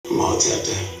all tapped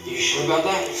out. You sure about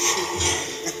that?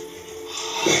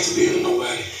 Back to being a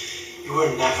nobody. You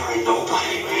were never a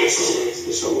nobody, man.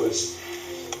 Yes, I was.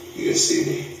 You didn't see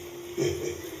me.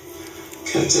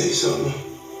 Can I tell you something?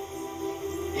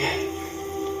 Yeah.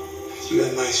 You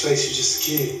got a nice face. You're just a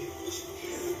kid.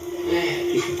 Yeah.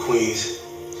 You from Queens.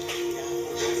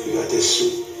 You got that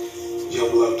suit. You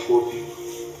help a lot of poor people.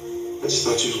 I just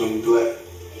thought you was gonna be black.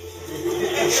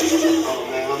 Oh,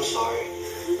 man, I'm sorry.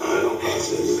 I don't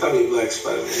apologize. Look, I'll be a black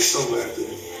Spider-Man somewhere out there.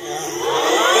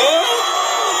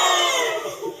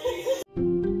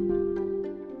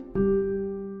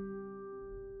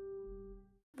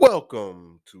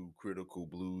 Welcome to Critical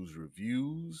Blues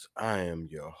Reviews. I am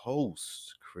your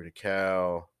host,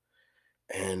 Critical.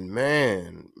 And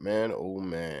man, oh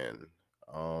man.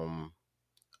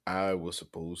 I was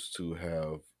supposed to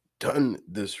have done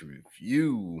this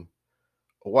review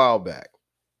a while back.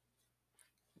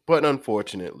 But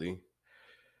unfortunately,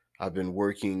 I've been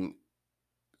working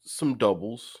some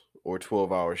doubles or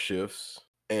 12-hour shifts.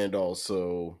 And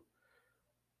also,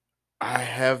 I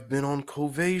have been on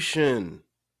Covation.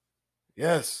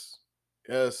 Yes,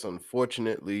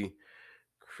 unfortunately,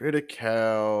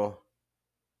 Critical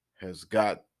has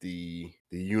got the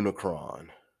Unicron.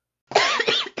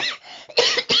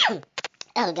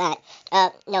 Oh, God.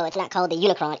 No, it's not called the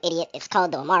Unicron, idiot. It's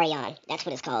called the Omarion. That's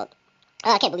what it's called.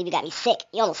 Oh, I can't believe you got me sick.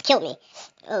 You almost killed me.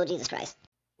 Oh, Jesus Christ.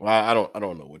 Well, I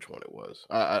don't know which one it was.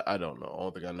 I don't know. All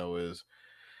thing I know is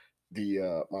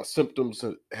the my symptoms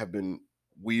have been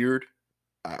weird.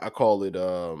 I call it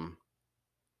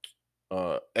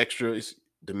extra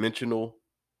dimensional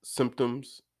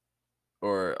symptoms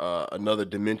or another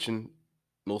dimensional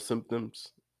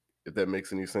symptoms, if that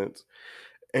makes any sense.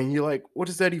 And you're like, what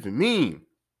does that even mean?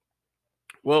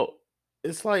 Well,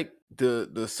 it's like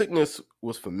the sickness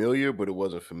was familiar, but it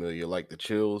wasn't familiar, like the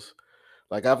chills.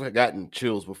 Like I've gotten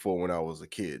chills before when I was a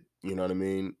kid. You know what I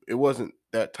mean? It wasn't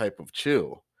that type of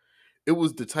chill. It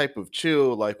was the type of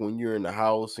chill like when you're in the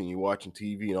house and you're watching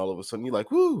TV and all of a sudden you're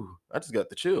like, whoo, I just got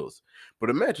the chills. But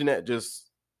imagine that just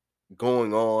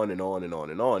going on and on and on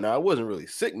and on. Now it wasn't really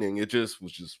sickening. It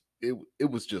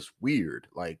was just weird.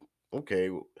 Like, okay,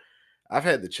 I've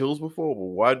had the chills before, but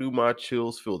why do my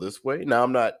chills feel this way? Now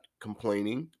I'm not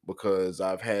complaining because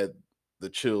I've had the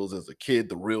chills as a kid,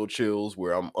 the real chills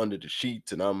where I'm under the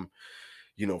sheets and I'm,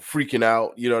 freaking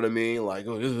out, you know what I mean? Like,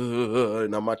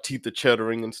 and now my teeth are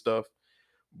chattering and stuff,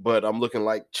 but I'm looking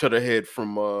like Cheddarhead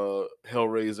from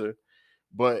Hellraiser.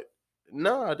 But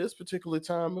nah, this particular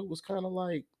time it was kind of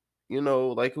like,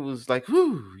 like it was like,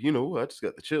 whew, I just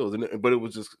got the chills. But it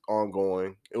was just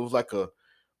ongoing. It was like a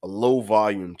low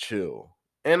volume chill.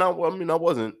 And I mean, I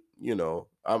wasn't,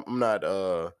 I'm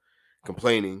not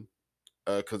complaining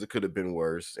because it could have been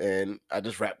worse. And I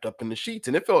just wrapped up in the sheets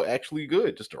and it felt actually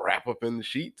good just to wrap up in the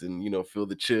sheets and, feel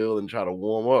the chill and try to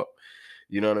warm up.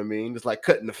 You know what I mean? It's like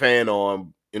cutting the fan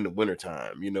on in the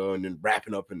wintertime, and then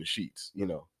wrapping up in the sheets,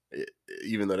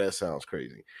 even though that sounds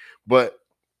crazy. But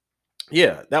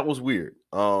yeah, that was weird.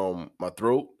 My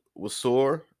throat was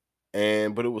sore,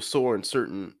 but it was sore in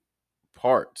certain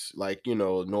parts. Like,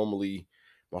 normally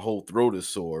my whole throat is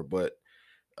sore, but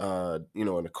in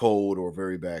a cold or a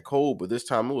very bad cold. But this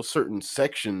time it was certain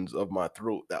sections of my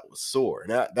throat that was sore.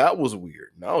 And that was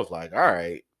weird. And I was like, all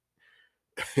right,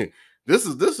 this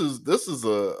is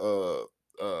a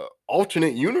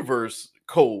alternate universe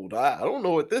cold. I don't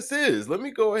know what this is. Let me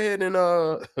go ahead and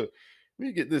let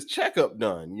me get this checkup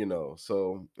done,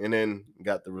 So, and then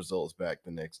got the results back the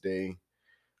next day.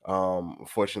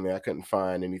 Unfortunately, I couldn't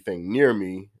find anything near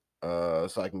me,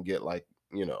 so I can get like,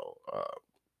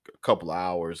 a couple of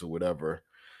hours or whatever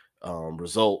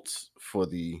results for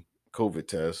the COVID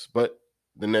test. But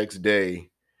the next day,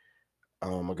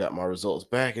 I got my results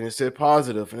back and it said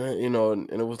positive, and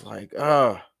and it was like,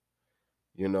 and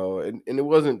it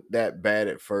wasn't that bad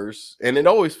at first. And it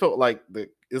always felt like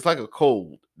it's like a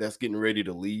cold that's getting ready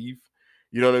to leave.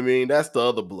 You know what I mean? That's the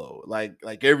other blow.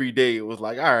 Like every day it was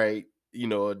like, all right,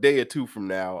 a day or two from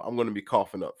now, I'm going to be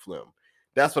coughing up phlegm.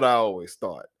 That's what I always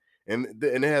thought. And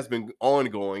it has been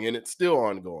ongoing and it's still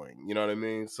ongoing. You know what I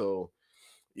mean? So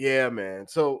yeah, man.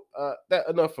 So that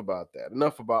enough about that.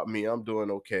 Enough about me. I'm doing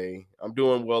okay. I'm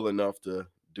doing well enough to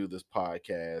do this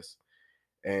podcast.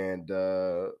 And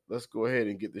let's go ahead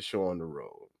and get the show on the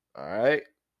road. All right.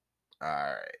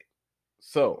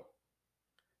 So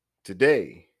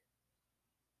today,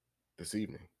 this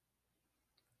evening,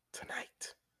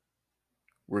 tonight,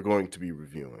 we're going to be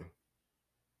reviewing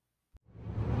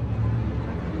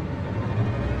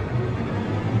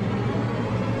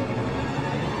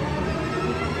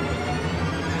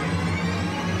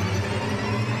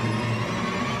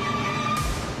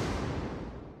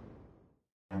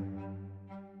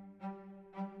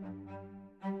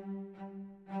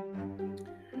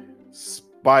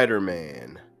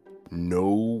Spider-Man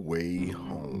No Way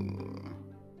Home.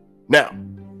 Now,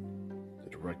 the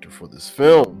director for this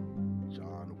film,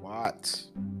 John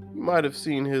Watts. You might have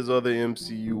seen his other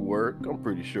MCU work. I'm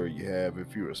pretty sure you have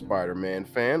if you're a Spider-Man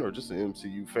fan or just an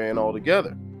MCU fan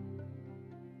altogether.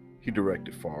 He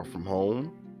directed Far From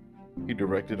Home. He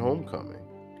directed Homecoming.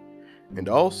 And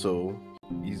also,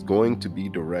 he's going to be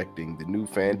directing the new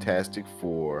Fantastic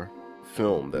Four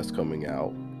film that's coming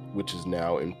out, which is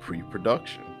now in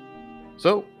pre-production.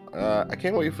 So, I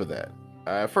can't wait for that.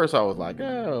 At first, I was like,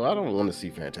 oh, I don't want to see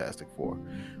Fantastic Four.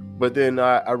 But then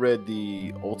I read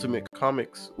the Ultimate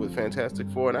Comics with Fantastic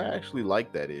Four, and I actually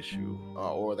like that issue,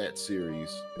 or that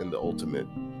series in the Ultimate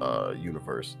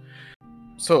universe.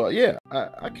 So, yeah,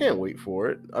 I can't wait for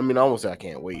it. I mean, I won't say I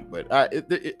can't wait, but I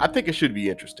think it should be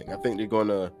interesting. I think they're going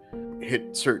to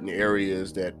hit certain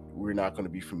areas that we're not going to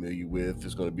be familiar with.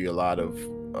 There's going to be a lot of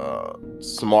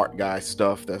smart guy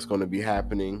stuff that's going to be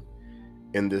happening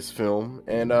in this film,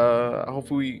 and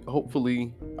hopefully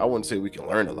I wouldn't say we can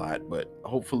learn a lot, but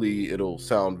hopefully it'll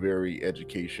sound very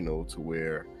educational to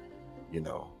where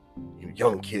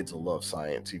young kids will love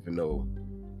science, even though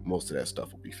most of that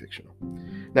stuff will be fictional.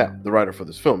 Now, the writer for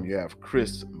this film, you have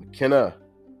Chris McKenna,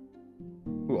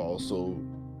 who also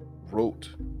wrote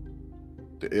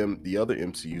the other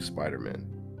MCU Spider-Man,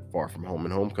 Far From Home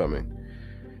and Homecoming.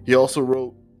 He also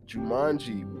wrote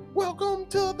Jumanji, Welcome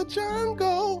to the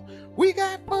Jungle. We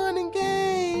got fun and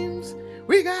games.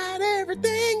 We got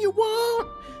everything you want.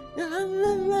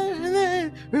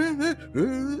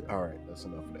 All right, that's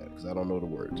enough of that because I don't know the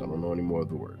words. I don't know any more of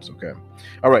the words, okay?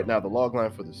 All right, now the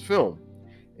logline for this film.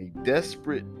 A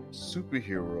desperate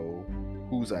superhero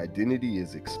whose identity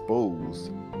is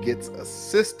exposed gets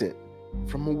assistance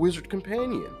from a wizard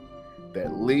companion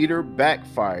that later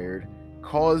backfired,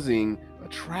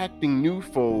 attracting new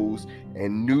foes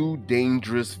and new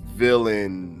dangerous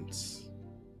villains.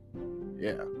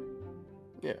 Yeah,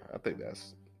 I think that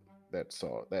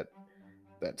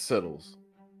settles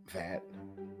that.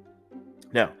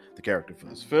 Now, the character for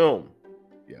this film,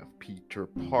 you have Peter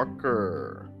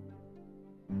Parker,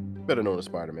 better known as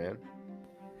Spider-Man,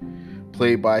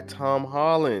 played by Tom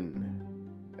Holland.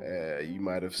 You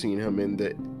might have seen him in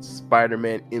the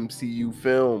Spider-Man MCU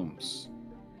films.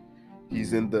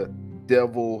 He's in The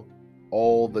Devil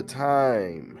All the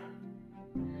Time.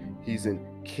 He's in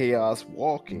Chaos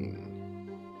Walking.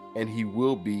 And he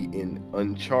will be in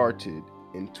Uncharted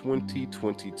in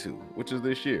 2022, which is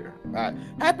this year.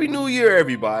 Happy New Year,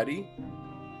 everybody.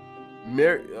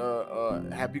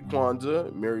 Happy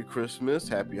Kwanzaa, Merry Christmas,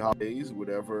 Happy Holidays,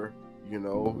 whatever,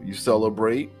 you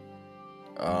celebrate.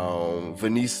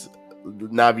 Feliz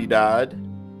Navidad,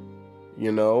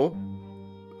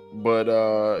 But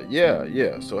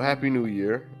yeah. So Happy New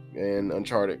Year. And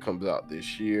Uncharted comes out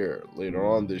later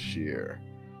on this year.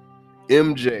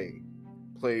 MJ,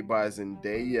 played by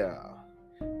Zendaya.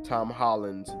 Tom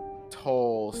Holland's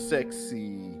tall,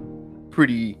 sexy,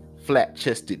 pretty,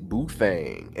 flat-chested boo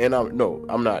thing. And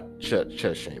I'm not chest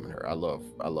shaming her. I love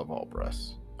all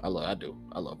breasts. I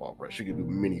love all breasts. She can do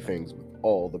many things with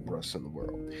all the breasts in the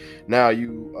world. Now,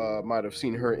 you might have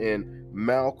seen her in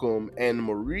Malcolm and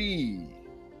Marie.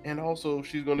 And also,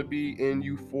 she's going to be in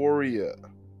Euphoria,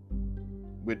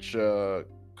 which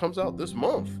comes out this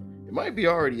month. It might be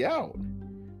already out.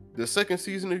 The second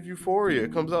season of Euphoria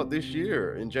comes out this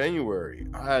year in January.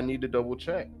 I need to double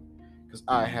check because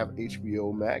I have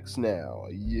HBO Max now.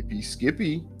 Yippee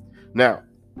skippy. Now,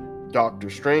 Doctor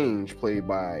Strange, played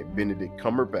by Benedict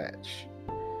Cumberbatch.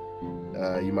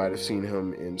 You might have seen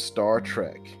him in Star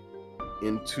Trek,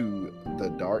 Into the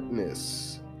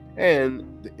Darkness,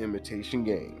 and The Imitation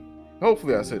Game.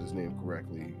 Hopefully I said his name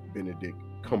correctly, Benedict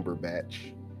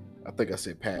Cumberbatch. I think I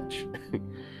said Patch.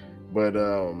 But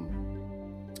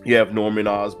you have Norman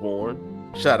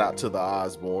Osborn. Shout out to the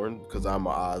Osborn, because I'm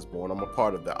an Osborn. I'm a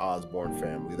part of the Osborn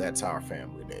family. That's our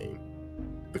family name.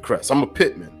 The Crest. I'm a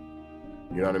Pittman.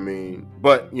 You know what I mean?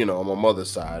 But, on my mother's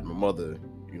side, my mother,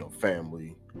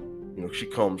 family, she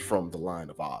comes from the line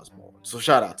of Osborn. So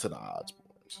shout out to the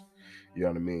Osborns. You know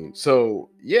what I mean? So,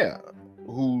 yeah.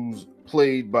 Who's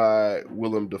played by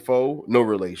Willem Dafoe? No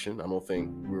relation. I don't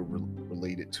think we're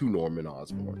related to Norman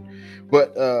Osborn.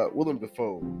 But Willem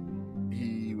Dafoe,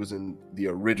 he was in the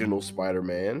original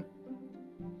Spider-Man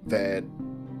that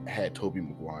had Tobey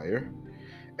Maguire.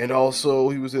 And also,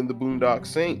 he was in the Boondock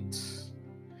Saints.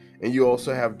 And you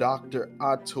also have Dr.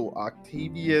 Otto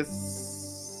Octavius,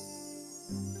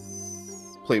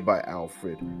 played by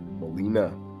Alfred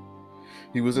Molina.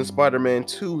 He was in Spider-Man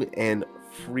 2 and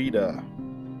Frida.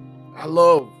 I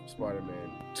love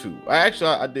Spider-Man 2.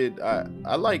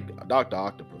 I like Dr.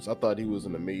 Octopus. I thought he was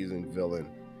an amazing villain.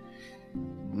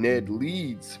 Ned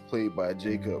Leeds, played by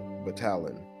Jacob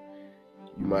Batalon.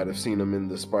 You might have seen him in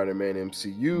the Spider-Man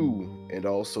MCU and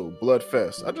also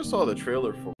Bloodfest. I just saw the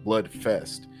trailer for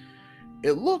Bloodfest.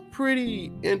 It looked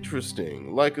pretty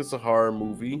interesting, like it's a horror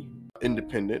movie,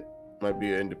 independent, might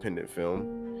be an independent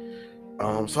film.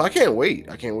 So I can't wait.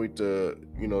 I can't wait to,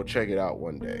 check it out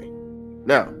one day.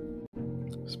 Now,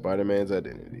 Spider-Man's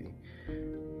identity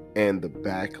and the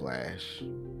backlash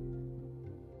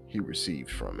he received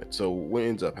from it. So what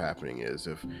ends up happening is,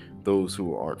 if those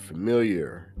who aren't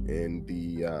familiar, in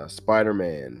the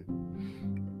Spider-Man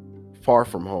Far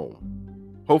From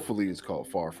Home, hopefully it's called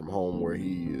Far From Home, where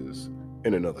he is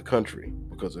in another country,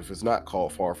 because if it's not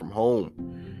called Far From Home,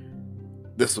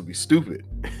 this will be stupid.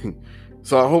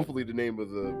 So hopefully the name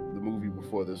of the movie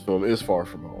before this film is Far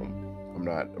From Home. I'm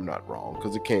not wrong,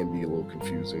 because it can be a little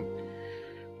confusing.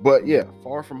 But yeah,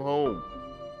 Far From Home.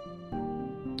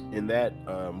 In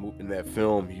that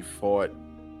film, he fought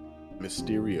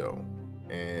Mysterio,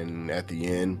 and at the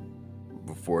end,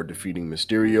 before defeating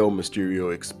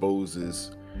Mysterio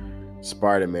exposes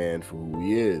Spider-Man for who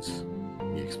he is.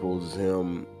 He exposes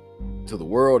him to the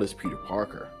world as Peter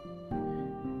Parker,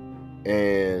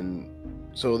 and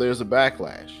so there's a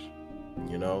backlash.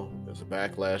 There's a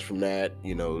backlash from that.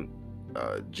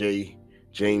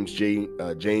 James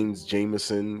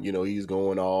Jameson, he's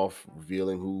going off,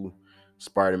 revealing who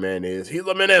Spider-Man is. He's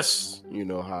a menace. You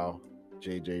know how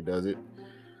JJ does it.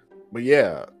 But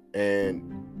yeah,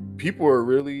 and people are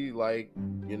really like,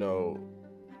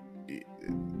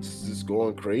 it's just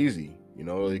going crazy.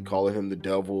 They calling him the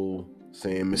devil,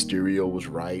 saying Mysterio was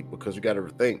right, because you got to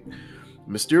think,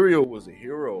 Mysterio was a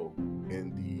hero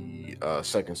in the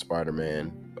second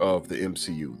Spider-Man of the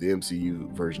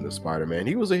MCU version of Spider-Man.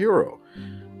 He was a hero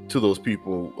to those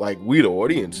people, like we, the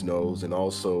audience, knows, and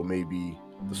also maybe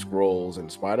the Skrulls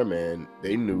and Spider-Man,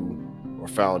 they knew or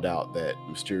found out that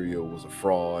Mysterio was a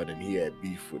fraud and he had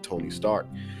beef with Tony Stark.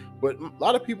 But a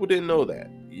lot of people didn't know that.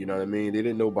 You know what I mean? They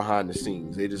didn't know behind the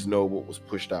scenes. They just know what was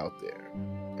pushed out there.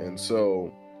 And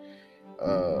so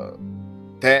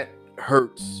that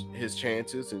hurts his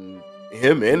chances, and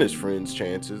him and his friends'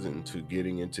 chances into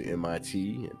getting into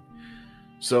MIT. And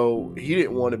so he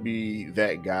didn't want to be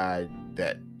that guy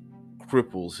that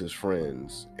cripples his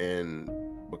friends and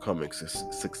becoming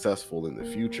successful in the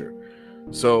future.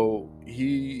 So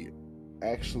he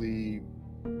actually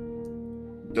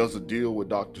does a deal with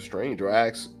Doctor Strange, or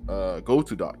go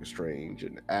to Doctor Strange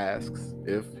and asks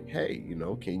if, hey,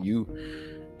 can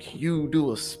you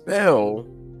do a spell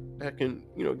that can,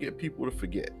 get people to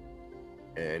forget?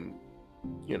 And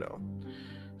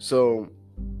so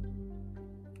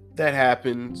that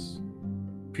happens.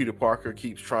 Peter Parker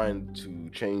keeps trying to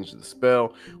change the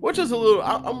spell, which is a little,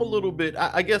 I'm a little bit,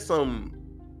 I guess I'm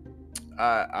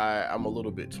a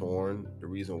little bit torn. The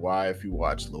reason why, if you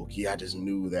watch Loki, I just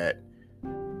knew that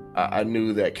I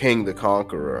knew that King the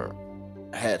Conqueror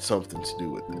had something to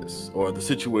do with this, or the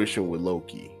situation with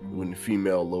Loki, when the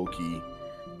female Loki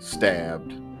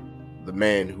stabbed the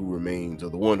man who remains, or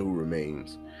the one who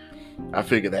remains. I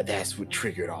figured that that's what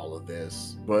triggered all of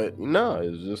this, but no,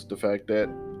 it's just the fact that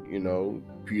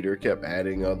Peter kept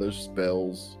adding other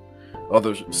spells,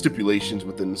 other stipulations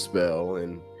within the spell,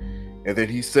 and then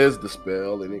he says the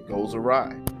spell and it goes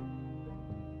awry.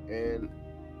 And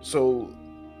so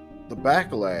the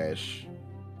backlash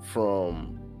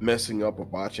from messing up or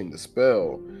botching the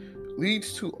spell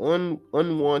leads to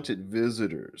unwanted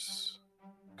visitors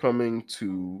coming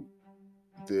to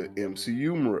the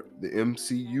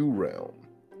MCU realm.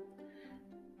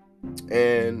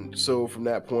 And so from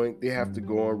that point, they have to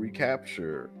go and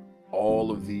recapture all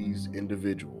of these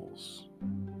individuals,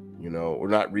 or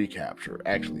not recapture,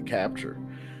 actually capture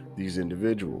these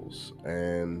individuals.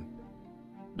 And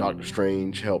Doctor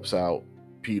Strange helps out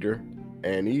Peter,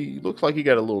 and he looks like he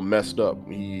got a little messed up.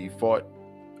 He fought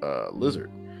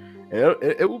Lizard, and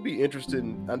it will be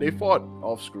interesting. And they fought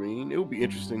off screen. It will be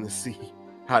interesting to see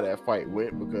how that fight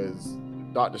went, because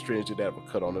Doctor Strange did have a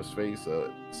cut on his face,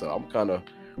 so I'm kind of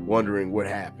wondering what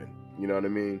happened. You know what I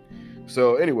mean?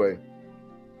 So anyway,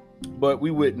 but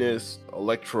we witnessed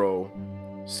Electro,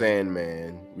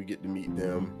 Sandman. We get to meet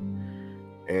them,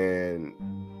 and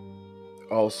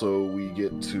also we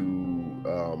get to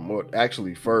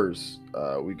first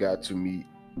we got to meet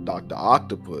Dr.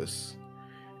 Octopus,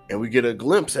 and we get a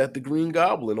glimpse at the Green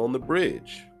Goblin on the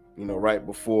bridge, right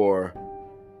before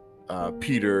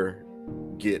Peter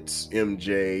gets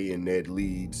MJ and Ned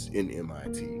Leeds in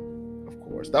MIT. Of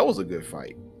course, that was a good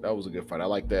fight. I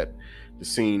like that, the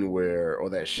scene or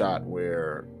that shot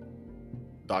where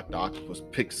Dr. Octopus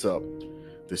picks up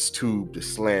this tube to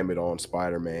slam it on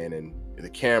Spider-Man, and the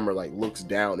camera like looks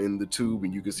down in the tube,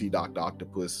 and you can see Dr.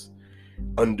 Octopus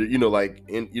under, you know, like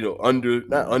in, you know, under,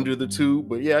 not under the tube,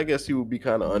 but yeah, I guess he would be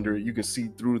kind of under it. You can see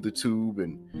through the tube,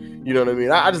 and you know what I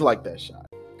mean. I just like that shot.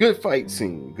 Good fight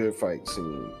scene.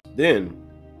 Then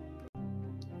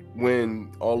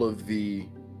when all of the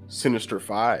Sinister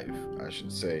Five, I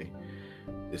should say,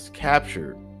 is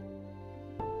captured,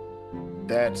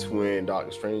 that's when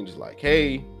Doctor Strange is like,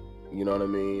 hey, you know what I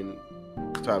mean,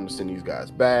 it's time to send these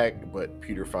guys back. But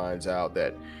Peter finds out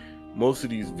that most of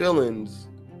these villains,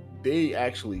 they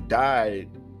actually possibly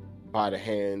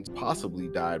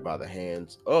died by the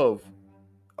hands of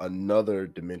another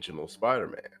dimensional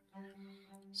Spider-Man.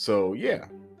 So yeah,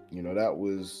 you know, that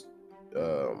was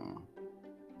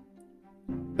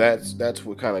that's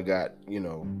what kind of got, you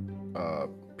know,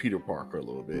 Peter Parker a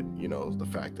little bit, you know, the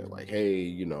fact that like, hey,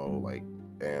 you know, like,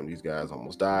 damn, these guys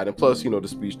almost died. And plus, you know, the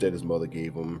speech that his mother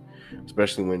gave him,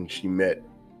 especially when she met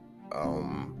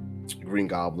Green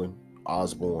Goblin,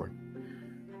 Osborn,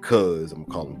 Cuz, I'm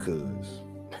gonna call him Cuz.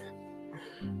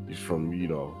 He's from, you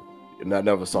know, and I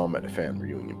never saw him at the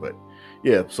family reunion, but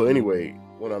yeah. So anyway,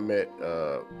 when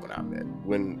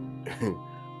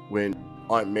when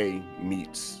Aunt May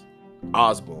meets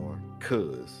Osborn,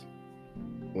 Cuz,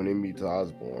 when they meet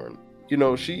Osborn, you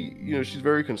know, she's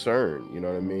very concerned, you know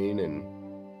what I mean,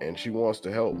 and she wants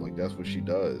to help. Like, that's what she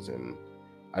does. And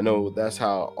I know that's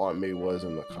how Aunt May was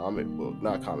in the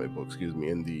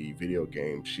in the video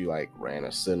game. She like ran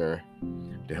a center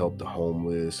to help the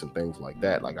homeless and things like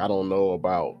that. Like, I don't know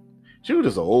about, she was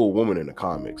just an old woman in the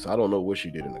comics. I don't know what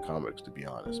she did in the comics, to be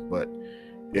honest. But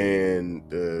in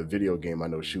the video game, I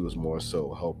know she was more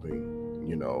so helping,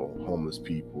 you know, homeless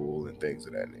people and things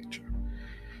of that nature.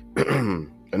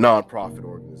 Non-profit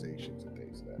organizations and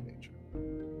things of that nature.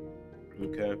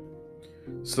 Okay.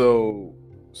 So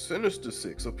Sinister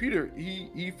Six. So Peter,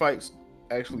 he fights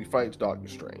Doctor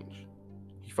Strange.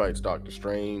 He fights Doctor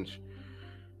Strange,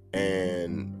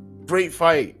 and great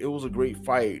fight. It was a great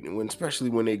fight, and especially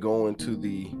when they go into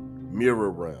the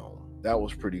mirror realm, that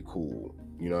was pretty cool.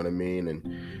 You know what I mean?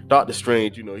 And Doctor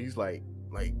Strange, you know, he's like,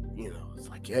 you know, it's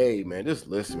like, hey man, just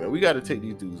listen, man. We got to take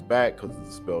these dudes back because the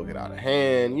spell get out of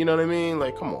hand. You know what I mean?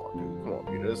 Like, come on, dude. Come on,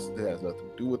 Peter. This has nothing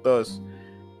to do with us.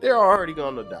 They're already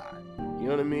gonna die. You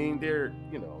know what I mean? They're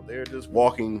just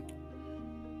walking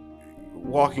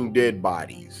dead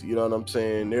bodies. You know what I'm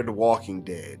saying? They're the Walking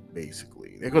Dead,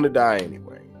 basically. They're gonna die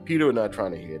anyway. Peter not trying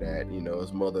to hear that. You know,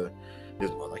 his mother,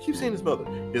 I keep saying his mother.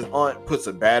 His aunt puts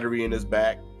a battery in his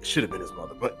back. It should have been his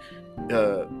mother, but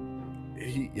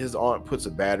his aunt puts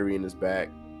a battery in his back,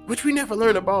 which we never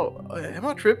learned about. Am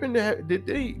I tripping? Did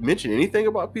they mention anything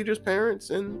about Peter's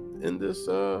parents in this?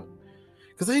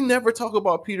 Because they never talk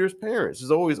about Peter's parents.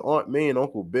 It's always Aunt May and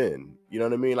Uncle Ben. You know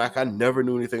what I mean? Like, I never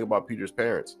knew anything about Peter's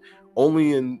parents.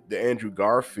 Only in the Andrew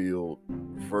Garfield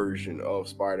version of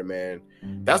Spider-Man,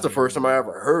 that's the first time I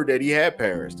ever heard that he had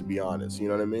parents, to be honest. You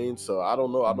know what I mean? So I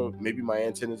don't know. Maybe my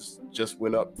antennas just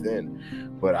went up then,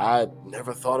 but I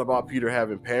never thought about Peter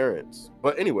having parents.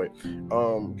 But anyway,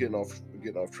 getting off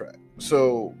track.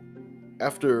 So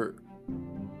after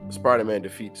Spider-Man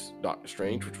defeats Doctor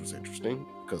Strange, which was interesting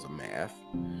because of math,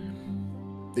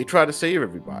 they try to save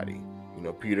everybody. You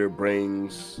know, Peter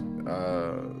brings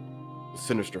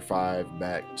Sinister Five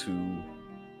back to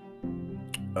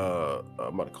I'm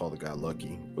about to call the guy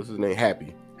Lucky. What's his name?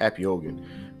 Happy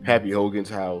Hogan's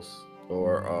house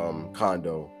or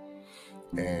condo,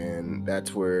 and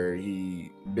that's where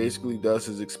he basically does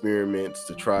his experiments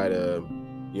to try to,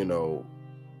 you know,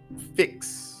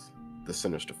 fix the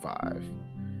Sinister Five,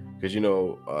 because, you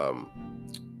know,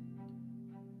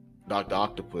 Dr.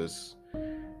 Octopus,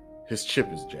 his chip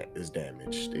is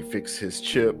damaged. They fix his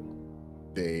chip.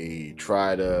 They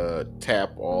try to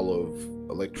tap all of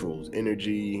Electro's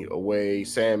energy away.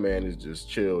 Sandman is just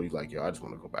chill. He's like, yo, I just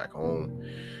want to go back home.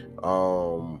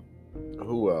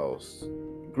 Who else?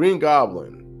 Green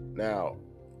Goblin. Now,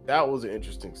 that was an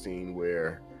interesting scene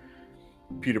where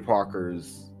Peter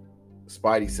Parker's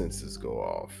Spidey senses go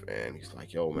off, and he's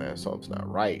like, yo, man, something's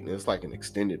not right. And it's like an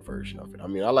extended version of it. I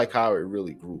mean, I like how it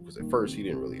really grew, because at first he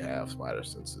didn't really have spider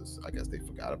senses. I guess they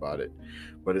forgot about it,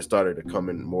 but it started to come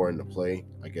in more into play,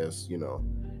 I guess, you know,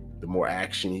 the more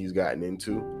action he's gotten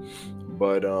into.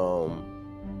 But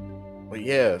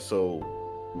yeah, so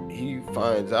he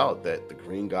finds out that the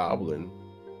Green Goblin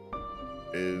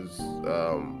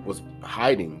was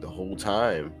hiding the whole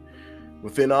time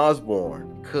within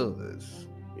Osborn, cause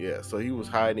yeah, so he was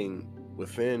hiding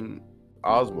within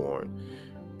Osborn,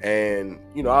 and,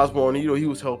 you know, Osborn, you know, he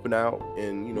was helping out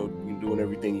and, you know, doing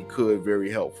everything he could,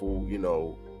 very helpful, you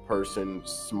know, person,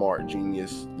 smart,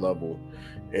 genius level.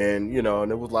 And, you know,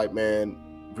 and it was like, man,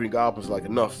 Green Goblin's like,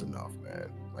 enough's enough,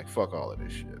 man. Like, fuck all of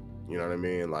this shit. You know what I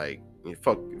mean? Like,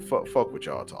 fuck what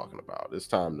y'all talking about. It's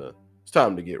time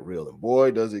to get real. And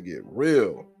boy, does it get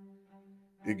real.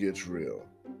 It gets real.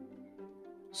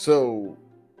 So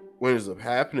what ends up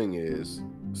happening is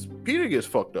Peter gets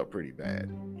fucked up pretty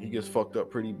bad. He gets fucked up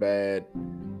pretty bad.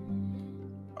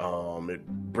 It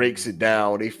breaks it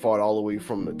down. They fought all the way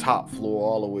from the top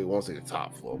floor, all the way, I won't say the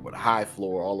top floor, but the high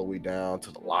floor, all the way down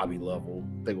to the lobby level.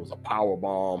 I think it was a power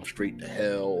bomb straight to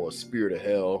hell, or a spear to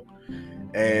hell.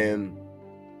 And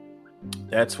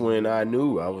that's when I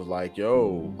knew. I was like,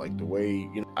 yo, like, the way,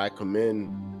 I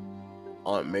commend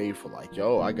Aunt May for, like,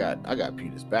 yo, I got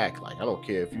Peter's back. Like, I don't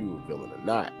care if you a villain or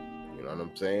not. You know what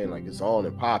I'm saying? Like, it's on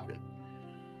and popping.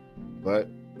 But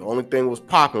the only thing was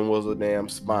popping was a damn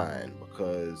spine,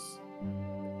 because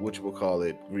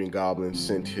Green Goblin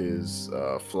sent his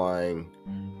flying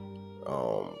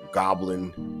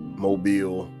goblin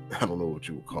mobile. I don't know what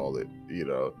you would call it.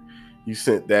 He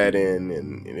sent that in,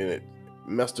 and it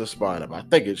messed her spine up. I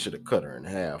think it should have cut her in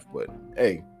half, but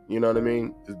hey, you know what I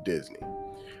mean? It's Disney.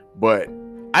 But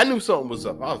I knew something was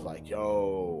up. I was like,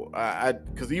 yo,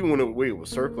 because even when the way it was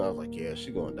circling, I was like, yeah,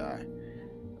 she's gonna die.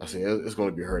 I said, it's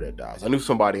gonna be her that dies. I knew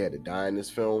somebody had to die in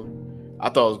this film. I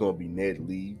thought it was gonna be Ned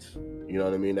Leeds. You know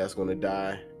what I mean? That's gonna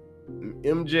die.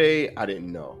 MJ, I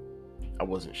didn't know. I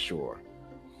wasn't sure.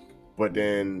 But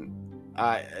then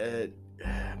I said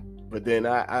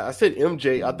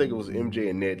MJ. I think it was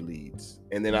MJ and Ned Leeds.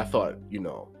 And then I thought,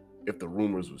 if the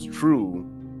rumors was true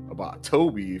about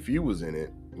Toby, if he was in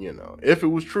it, if it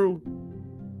was true,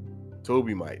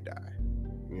 Toby might die.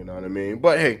 You know what I mean?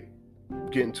 But hey,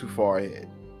 getting too far ahead.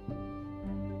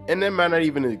 And that might not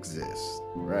even exist,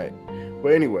 right?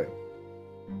 But anyway,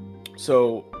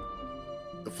 so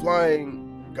the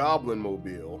flying goblin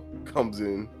mobile comes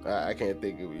in. I can't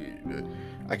think of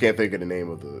the name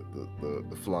of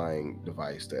the flying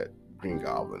device that Green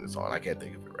Goblin is on. I can't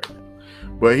think of it right now.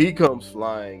 But he comes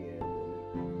flying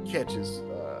in, catches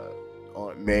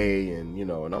Aunt May, and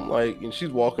and I'm like, and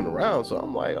she's walking around, so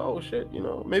I'm like, oh shit,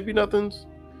 maybe nothing's,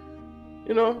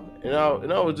 and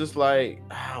I was just like,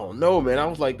 I don't know, man. I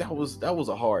was like, that was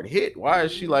a hard hit. Why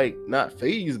is she like not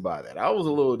fazed by that? I was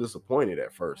a little disappointed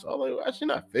at first. I was like, why is she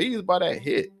not fazed by that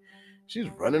hit? She's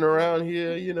running around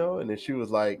here, and then she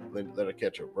was like, let her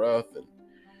catch her breath, and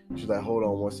she's like, hold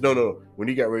on once. No. When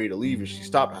he got ready to leave and she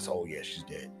stopped, I said, oh yeah, she's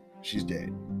dead. She's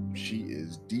dead. She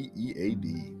is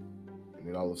DEAD. And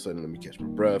then all of a sudden, let me catch my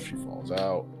breath. She falls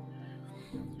out.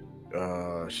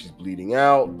 She's bleeding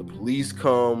out. The police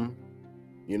come.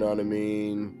 You know what I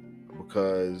mean?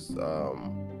 Because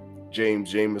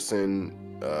James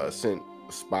Jameson sent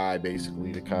a spy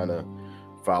basically to kind of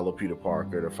follow Peter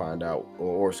Parker to find out,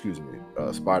 or excuse me,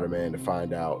 Spider-Man to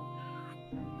find out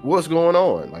what's going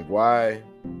on. Like, why,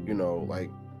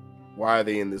 why are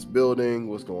they in this building?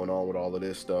 What's going on with all of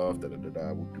this stuff?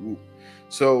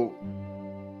 So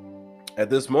at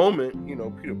this moment,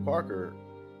 Peter Parker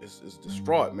is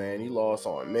distraught, man. He lost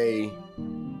Aunt May.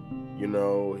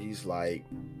 He's like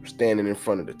standing in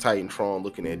front of the Titantron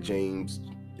looking at James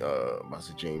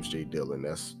J. Dillon.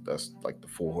 That's like the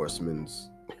Four Horsemen's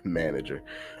manager.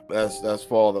 That's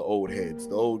for all the old heads,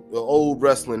 the old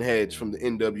wrestling heads from the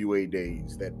NWA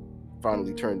days that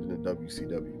finally turned into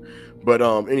WCW. But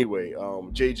anyway,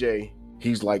 JJ,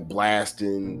 he's like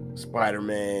blasting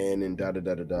Spider-Man and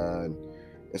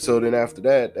and so then after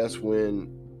that, that's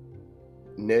when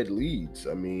Ned Leeds.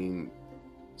 I mean,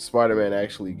 Spider-Man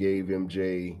actually gave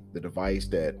MJ the device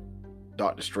that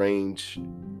Doctor Strange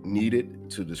needed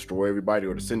to destroy everybody,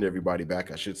 or to send everybody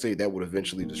back, I should say, that would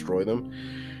eventually destroy them.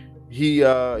 He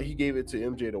gave it to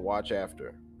MJ to watch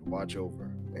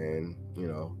over, and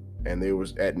and they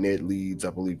was at Ned Leeds, I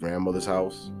believe, grandmother's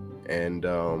house, and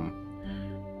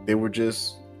they were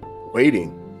just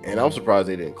waiting. And I'm surprised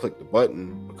they didn't click the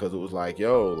button, because it was like,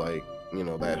 yo, like,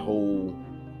 that whole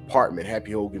apartment,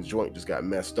 Happy Hogan's joint, just got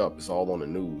messed up. It's all on the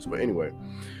news. But anyway,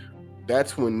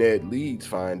 that's when Ned Leeds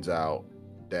finds out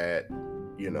that,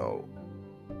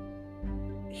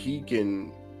 he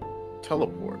can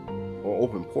teleport or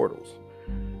open portals.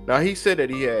 Now, he said that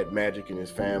he had magic in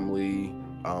his family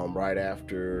right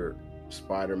after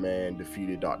Spider-Man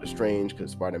defeated Doctor Strange,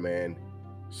 because Spider-Man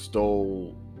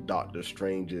stole Doctor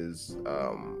Strange's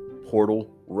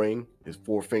portal ring, his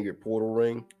 4-fingered portal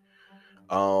ring.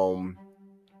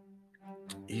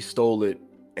 He stole it,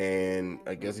 and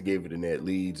I guess he gave it to Ned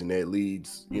Leeds. And Ned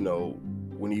Leeds,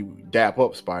 when he dap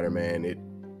up Spider-Man, it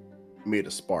made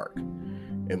a spark.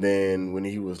 And then when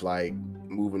he was like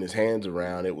moving his hands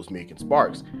around, it was making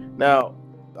sparks. Now,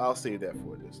 I'll save that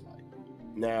for this light.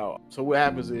 Now, so what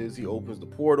happens is he opens the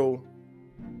portal,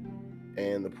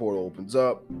 and the portal opens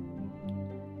up,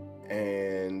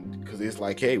 and because it's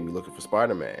like, hey, we're looking for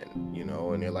Spider-Man, you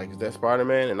know, and they're like, is that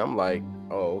Spider-Man? And I'm like,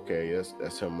 oh, okay,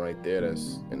 that's him right there.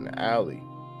 That's in the alley.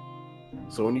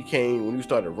 So when you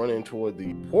started running toward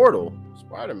the portal,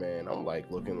 Spider-Man, I'm like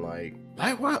looking like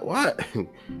what?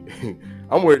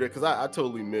 I'm worried because I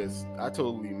totally missed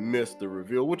the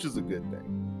reveal, which is a good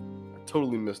thing. I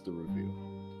totally missed the reveal.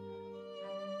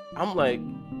 I'm like,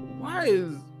 why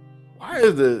is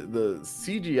the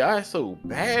CGI so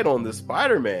bad on the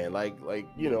Spider-Man? Like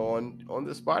you know, on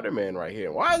the Spider-Man right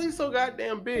here. Why is he so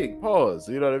goddamn big? Pause.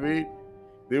 You know what I mean?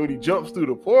 Then when he jumps through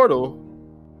the portal,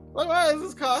 like, why is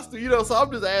this costume? You know, so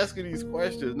I'm just asking these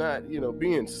questions, not, you know,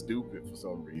 being stupid for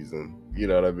some reason. You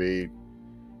know what I mean?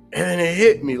 And then it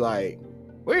hit me like,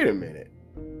 wait a minute.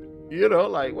 You know,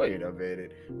 like, wait a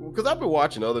minute. Because I've been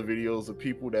watching other videos of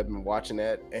people that have been watching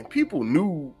that, and people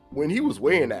knew when he was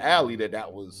way in the alley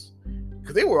that was,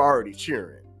 because they were already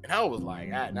cheering. And I was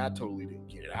like, I totally didn't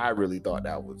get it. I really thought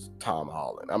that was Tom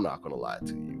Holland. I'm not going to lie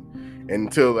to you.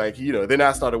 Until, like, you know, then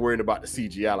I started worrying about the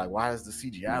CGI. Like, why does the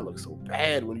CGI look so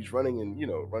bad when he's running and, you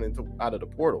know, out of the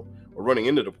portal or running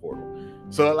into the portal?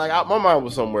 So, like, my mind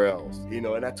was somewhere else, you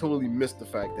know, and I totally missed the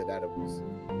fact that it was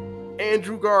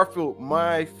Andrew Garfield,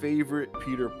 my favorite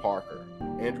Peter Parker.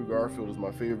 Andrew Garfield is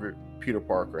my favorite Peter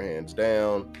Parker, hands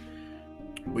down.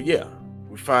 But yeah,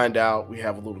 we find out, we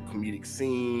have a little comedic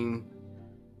scene,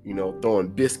 you know, throwing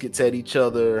biscuits at each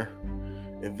other.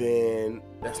 And then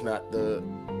that's not the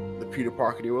Peter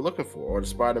Parker they were looking for, or the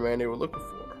Spider-Man they were looking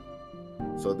for.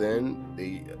 So then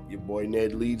your boy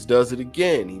Ned Leeds does it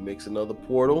again. He makes another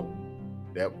portal.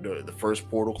 The first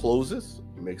portal closes.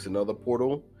 He makes another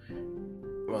portal.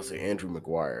 I'm gonna say Andrew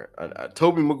Maguire.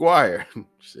 Tobey Maguire.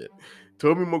 Shit.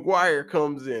 Tobey Maguire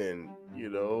comes in, you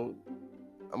know.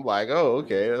 I'm like, oh,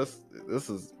 okay, this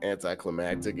is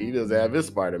anticlimactic. He doesn't have his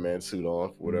Spider-Man suit on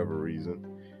for whatever reason.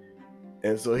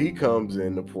 And so he comes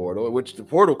in the portal, which the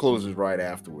portal closes right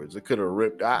afterwards. It could have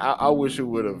ripped. I wish it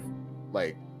would have,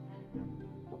 like,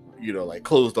 you know, like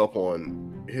closed up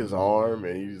on his arm,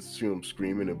 and you just see him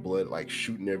screaming and blood like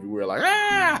shooting everywhere, like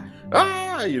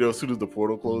you know, as soon as the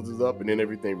portal closes up, and then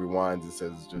everything rewinds and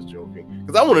says it's just joking.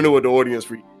 Because I want to know what the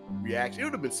audience reaction. It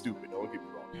would have been stupid. Don't get me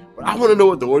wrong, but I want to know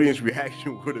what the audience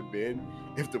reaction would have been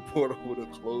if the portal would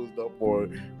have closed up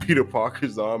on Peter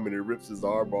Parker's arm and it rips his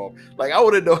arm off. Like, I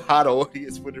want to know how the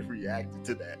audience would have reacted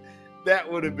to that.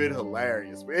 That would have been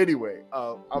hilarious. But anyway,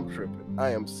 I'm tripping.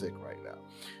 I am sick right now.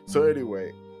 So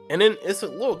anyway, and then it's a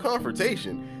little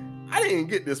confrontation. I didn't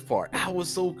get this part. I was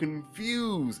so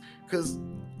confused because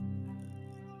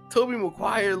Tobey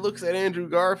Maguire looks at Andrew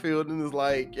Garfield and is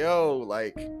like, yo,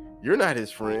 like, you're not his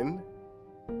friend.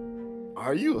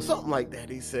 Are you? Or something like that,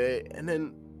 he said. And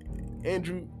then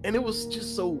Andrew, and it was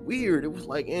just so weird. It was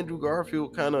like Andrew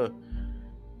Garfield kind of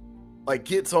like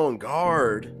gets on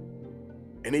guard,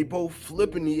 and they both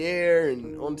flip in the air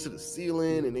and onto the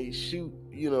ceiling, and they shoot,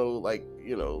 you know, like,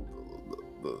 you know,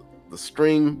 the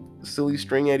string, the silly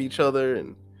string at each other,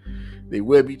 and they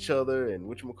web each other, and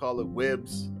whatchamacallit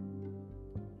webs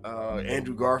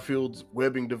Andrew Garfield's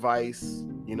webbing device,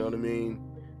 you know what I mean?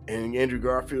 And Andrew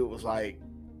Garfield was like,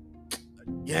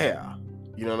 yeah.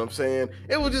 You know what I'm saying?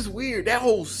 It was just weird. That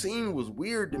whole scene was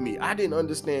weird to me. I didn't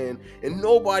understand. And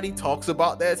nobody talks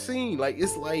about that scene. Like,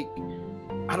 it's like,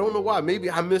 I don't know why. Maybe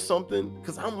I missed something.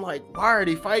 Because I'm like, why are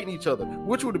they fighting each other?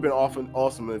 Which would have been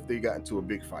awesome if they got into a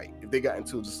big fight. If they got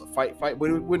into just a fight. But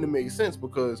it wouldn't have made sense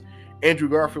because Andrew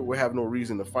Garfield would have no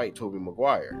reason to fight Tobey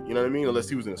Maguire. You know what I mean? Unless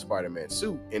he was in a Spider-Man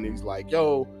suit. And he's like,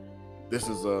 yo, this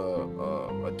is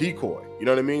a decoy. You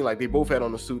know what I mean? Like, they both had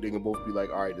on the suit. They can both be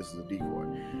like, all right, this is a decoy.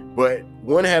 But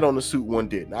one had on the suit, one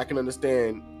didn't. I can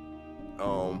understand.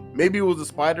 Maybe it was the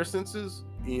spider senses,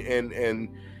 and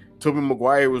Tobey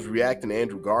Maguire was reacting to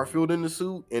Andrew Garfield in the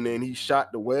suit, and then he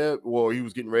shot the web. Well, he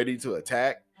was getting ready to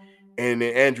attack, and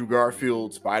then Andrew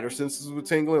Garfield's spider senses were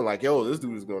tingling, like, yo, this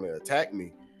dude is going to attack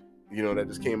me. You know, that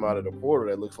just came out of the portal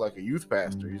that looks like a youth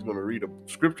pastor. He's going to read a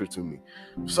scripture to me.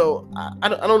 So I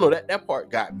don't know. That part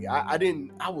got me.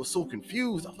 I was so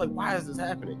confused. I was like, why is this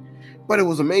happening? But it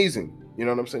was amazing. You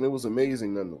know what I'm saying? It was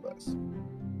amazing nonetheless.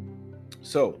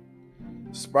 So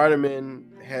Spider-Man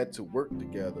had to work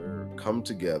together, come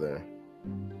together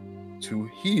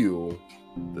to heal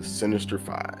the Sinister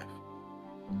Five.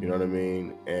 You know what I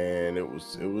mean? And it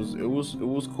was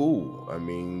cool. I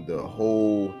mean, the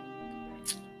whole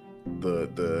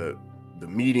the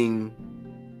meeting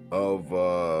of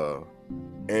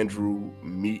Andrew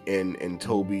and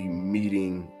Tobey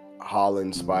meeting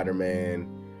Holland Spider-Man,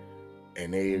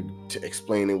 and they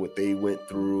explaining what they went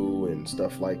through and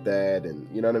stuff like that, and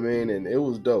you know what I mean. And it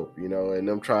was dope, you know, and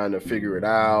them trying to figure it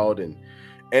out, and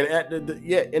at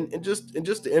and just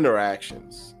the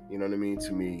interactions, you know what I mean.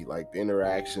 To me, like the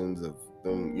interactions of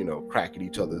them, you know, cracking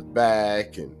each other's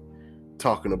back and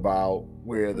talking about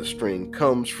where the string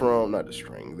comes from, not the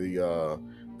string,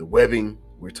 the webbing,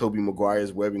 where Tobey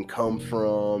Maguire's webbing comes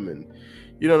from, and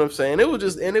you know what I'm saying? It was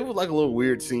just, and it was like a little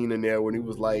weird scene in there when he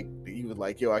was like,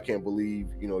 yo, I can't believe,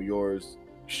 you know, yours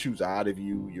shoots out of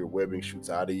you, your webbing shoots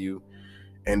out of you.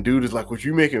 And dude is like, "Was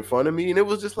you making fun of me?" And it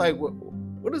was just like,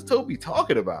 what is Tobey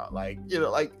talking about? Like, you know,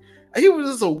 like he was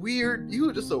just a weird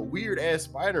ass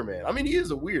Spider-Man. I mean, he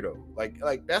is a weirdo.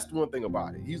 Like that's the one thing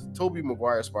about it. Tobey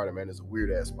Maguire Spider-Man is a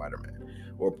weird ass Spider-Man,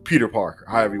 or Peter Parker,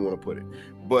 however you want to put it.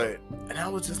 And I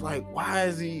was just like, why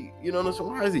is he, you know,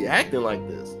 why is he acting like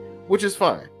this? Which is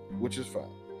fine. But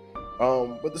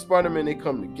the Spider-Man, they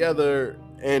come together.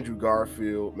 Andrew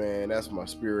Garfield, man, that's my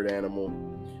spirit animal.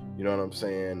 You know what I'm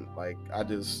saying? Like, I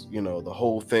just, you know, the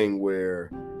whole thing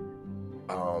where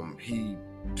I'm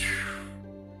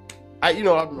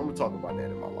gonna talk about that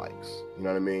in my likes. You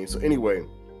know what I mean? So anyway,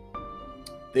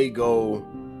 they go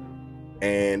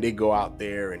out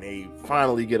there and they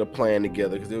finally get a plan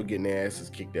together, because they were getting their asses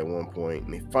kicked at one point,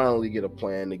 and they finally get a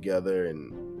plan together,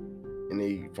 and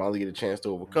they finally get a chance to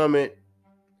overcome it.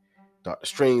 Dr.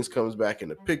 Strange comes back in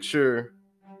the picture.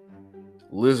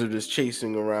 Lizard is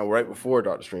chasing around right before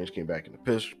Dr. Strange came back in the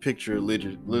picture.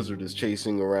 Lizard is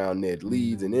chasing around Ned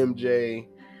Leeds and MJ,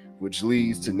 which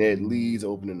leads to Ned Leeds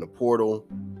opening the portal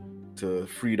to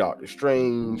free Dr.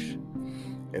 Strange.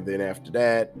 And then after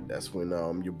that, that's when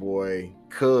your boy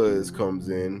Cuz comes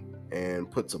in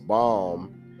and puts a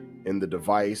bomb in the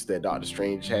device that Dr.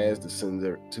 Strange has to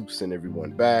send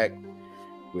everyone back,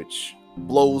 which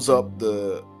blows up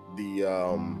the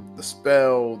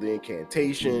spell, the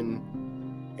incantation,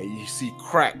 and you see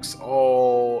cracks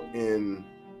all in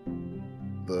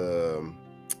the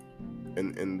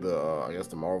I guess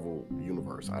the Marvel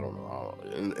universe. I don't know,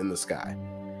 in the sky,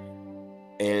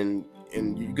 and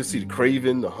you can see the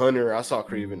Kraven the Hunter. I saw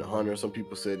Kraven the Hunter. Some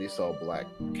people said they saw Black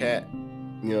Cat.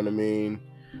 You know what I mean?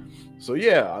 So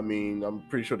yeah, I mean, I'm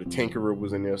pretty sure the Tinkerer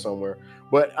was in there somewhere.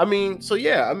 But I mean, so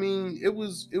yeah, I mean, it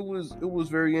was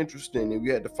very interesting. And we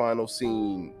had the final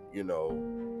scene, you know,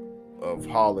 of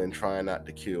Holland trying not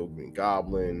to kill Green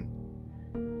Goblin,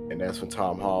 and that's when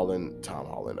Tobey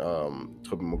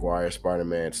Maguire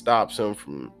Spider-Man stops him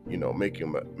from, you know,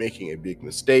 making a big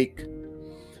mistake,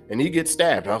 and he gets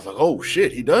stabbed. And I was like, oh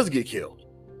shit, he does get killed.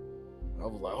 I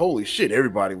was like, holy shit,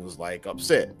 everybody was like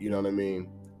upset, you know what I mean?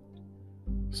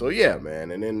 So yeah,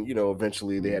 man. And then, you know,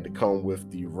 eventually they had to come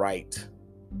with the right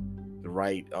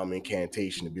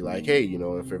incantation to be like, hey, you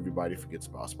know, if everybody forgets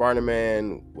about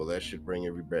Spider-Man, well, that should bring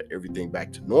everything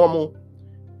back to normal.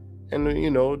 And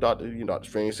you know, Dr.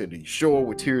 Strange said he's sure,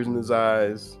 with tears in his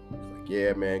eyes. He's like,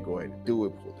 yeah, man, go ahead and do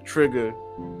it. Pull the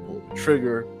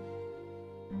trigger.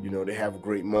 You know, they have a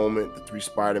great moment. The three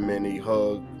Spider-Men, they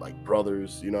hug like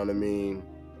brothers, you know what I mean?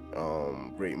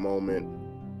 Great moment.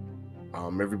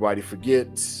 Everybody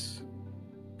forgets.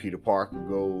 Peter Parker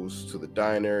goes to the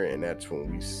diner, and that's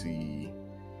when we see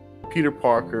Peter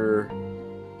Parker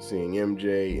seeing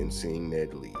MJ and seeing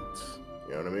Ned Leeds.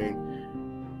 You know what I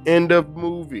mean? End of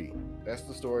movie. That's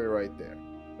the story right there.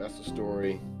 That's the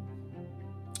story.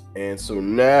 And so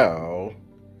now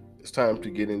it's time to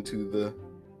get into the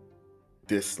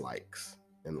dislikes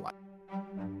and likes.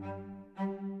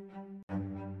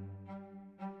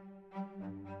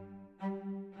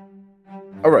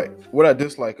 All right, what I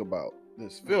dislike about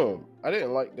this film, I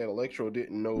didn't like that Electro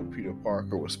didn't know Peter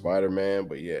Parker was Spider-Man,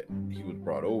 but yet he was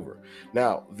brought over.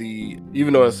 Now,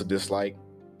 even though it's a dislike,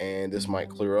 and this might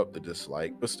clear up the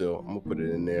dislike, but still, I'm gonna put it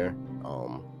in there,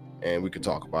 and we could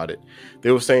talk about it.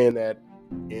 They were saying that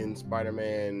in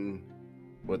Spider-Man,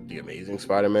 the Amazing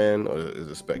Spider-Man, or is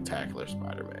it Spectacular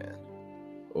Spider-Man,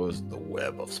 or is it the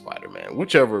Web of Spider-Man,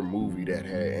 whichever movie that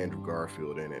had Andrew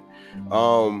Garfield in it.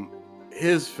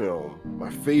 His film, my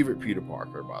favorite Peter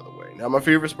Parker, by the way. Now, my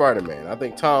favorite Spider-Man, I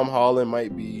think Tom Holland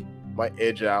might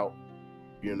edge out,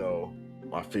 you know,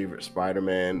 my favorite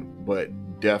Spider-Man, but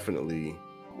definitely,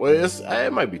 well,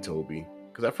 it might be Tobey,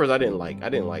 because at first I didn't like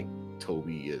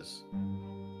Tobey as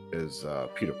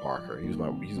Peter Parker. He's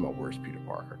my worst Peter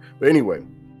Parker. But anyway,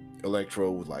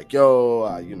 Electro was like,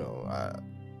 yo, you know,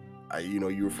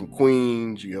 you were from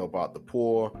Queens, you help out the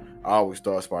poor. I always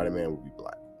thought Spider-Man would be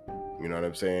black. You know what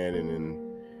I'm saying? And then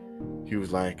he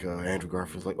was like, Andrew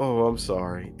Garfield was like, oh, I'm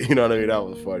sorry. You know what I mean? That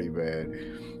was funny, man.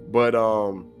 But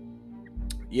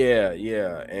yeah.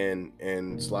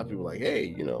 And so a lot of people were like,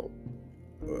 hey, you know,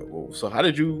 So how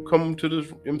did you come to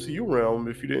this MCU realm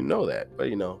if you didn't know that? But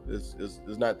it's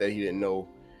not that he didn't know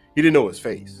his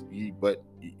face, but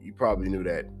he probably knew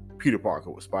that Peter Parker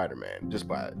was Spider-Man just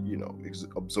by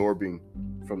absorbing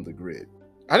from the grid.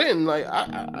 I didn't like.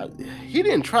 He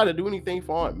didn't try to do anything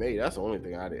for Aunt May. That's the only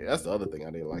thing I did. That's the other thing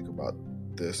I didn't like about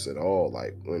this at all.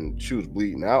 Like when she was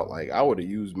bleeding out, like I would have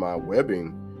used my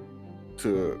webbing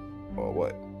to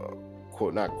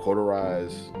not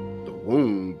cauterize the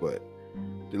wound, but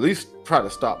at least try to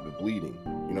stop the bleeding.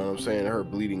 You know what I'm saying? Her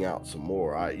bleeding out some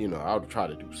more. I would try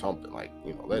to do something like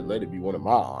let it be one of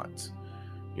my aunts.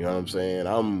 You know what I'm saying?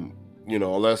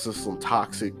 Unless there's some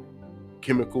toxic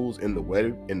chemicals in the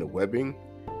webbing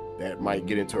that might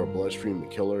get into her bloodstream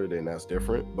and kill her, then that's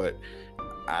different. But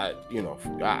I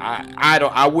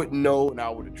wouldn't know, and I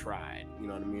would have tried. You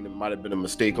know what I mean? It might have been a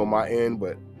mistake on my end,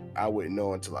 but I wouldn't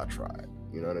know until I tried.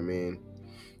 You know what I mean?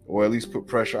 Or at least put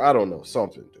pressure. I don't know,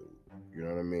 something, dude. You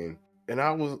know what I mean? And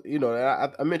I was,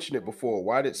 I mentioned it before.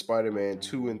 Why did Spider-Man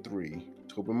 2 and 3,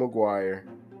 Tobey Maguire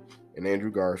and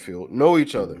Andrew Garfield, know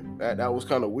each other? That was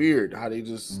kind of weird how they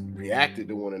just reacted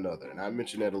to one another. And I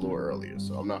mentioned that a little earlier,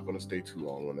 so I'm not going to stay too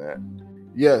long on that.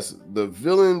 Yes, the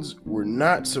villains were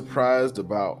not surprised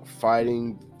about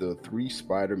fighting the 3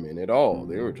 Spider-Men at all.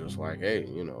 They were just like, hey,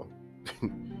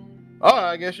 oh,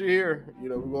 I guess you're here.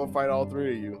 We're going to fight all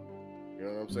 3 of you. You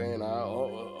know what I'm saying?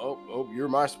 You're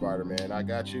my Spider-Man. I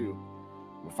got you.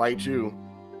 I'm going to fight you.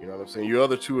 You know what I'm saying? Your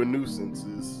other 2 are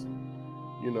nuisances.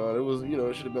 It was,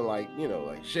 it should have been like,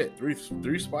 shit,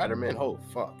 three Spider-Man. Oh,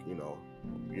 fuck,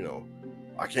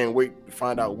 I can't wait to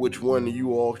find out which one of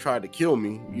you all tried to kill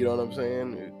me. You know what I'm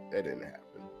saying? That didn't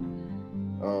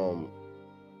happen.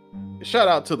 Shout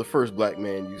out to the first black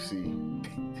man you see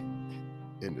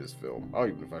in this film. I don't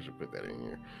even know if I should put that in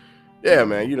here. Yeah,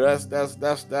 man.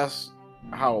 That's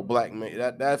how a black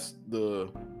man. That's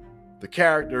the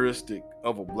characteristic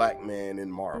of a black man in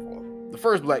Marvel. The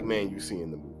first black man you see in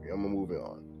the movie. I'm gonna move it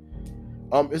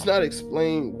on. It's not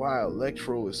explained why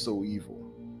Electro is so evil.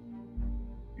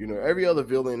 Every other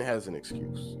villain has an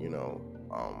excuse.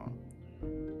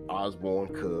 Osborn,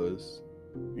 cuz,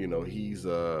 he's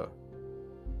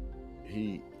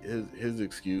his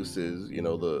excuse is,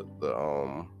 the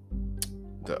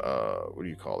what do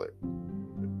you call it?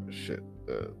 Shit,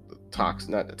 the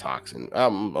toxin, not the toxin.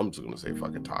 I'm just gonna say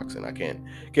fucking toxin. I can't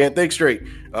think straight.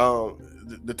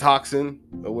 The toxin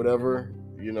or whatever.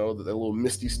 The little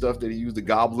misty stuff that he used, the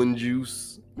goblin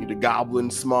juice, the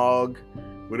goblin smog,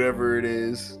 whatever it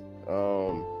is.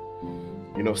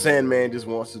 Sandman just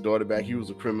wants his daughter back. He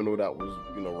was a criminal that was,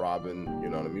 robbing, you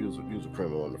know what I mean? He was a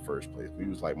criminal in the first place, but he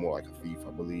was like more like a thief,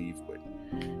 I believe. But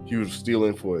he was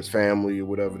stealing for his family or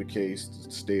whatever the case, to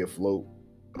stay afloat,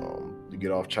 to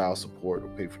get off child support or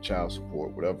pay for child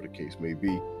support, whatever the case may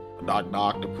be. Dr.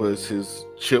 Octopus, his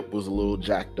chip was a little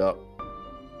jacked up.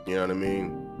 You know what I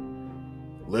mean?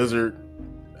 Lizard,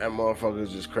 that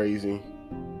motherfucker's just crazy.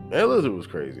 That Lizard was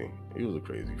crazy. He was a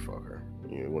crazy fucker.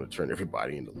 You want to turn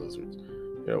everybody into lizards.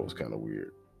 That was kind of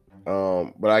weird.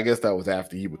 But I guess that was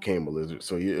after he became a lizard.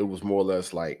 So it was more or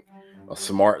less like a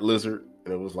smart lizard.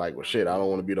 And it was like, well, shit, I don't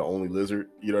want to be the only lizard.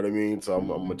 You know what I mean? So I'm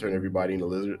going to turn everybody into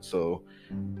lizards. So,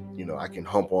 I can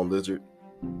hump on lizard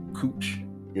cooch.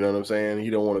 You know what I'm saying? He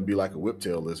don't want to be like a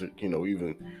whiptail lizard.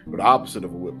 Even the opposite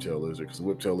of a whiptail lizard. Because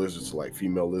whiptail lizards are like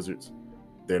female lizards.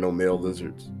 They're no male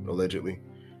lizards, allegedly.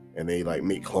 And they like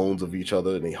make clones of each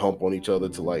other and they hump on each other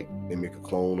to like they make a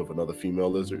clone of another female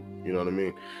lizard. You know what I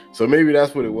mean? So maybe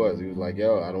that's what it was. He was like,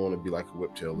 yo, I don't want to be like a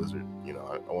whiptail lizard.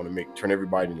 I want to turn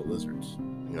everybody into lizards.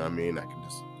 You know what I mean? I can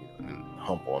just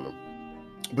hump on them.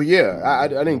 But yeah, I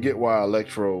didn't get why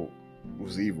Electro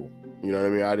was evil. You know what I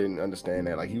mean? I didn't understand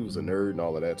that. Like he was a nerd and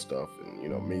all of that stuff, and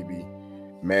maybe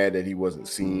mad that he wasn't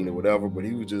seen or whatever. But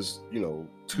he was just he was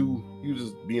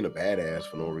just being a badass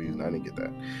for no reason. I didn't get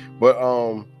that. But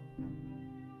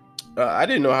I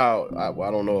didn't know how.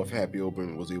 I don't know if Happy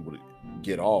Open was able to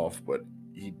get off, but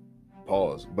he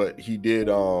paused. But he did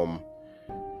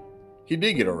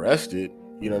get arrested.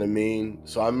 You know what I mean?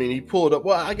 So I mean, he pulled up.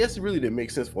 Well, I guess it really didn't make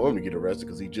sense for him to get arrested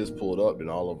because he just pulled up, and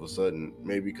all of a sudden,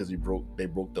 maybe because they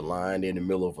broke the line in the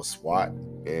middle of a SWAT,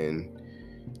 and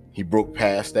he broke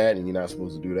past that, and you're not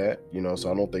supposed to do that.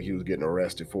 So I don't think he was getting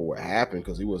arrested for what happened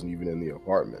because he wasn't even in the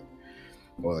apartment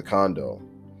or the condo.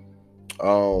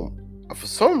 For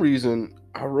some reason,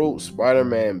 I wrote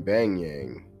Spider-Man Bang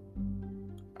Yang.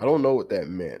 I don't know what that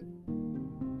meant.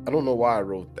 I don't know why I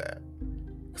wrote that.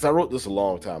 Because I wrote this a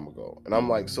long time ago. And I'm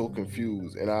like so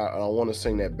confused. And I want to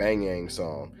sing that Bang Yang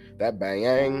song. That Bang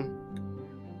Yang.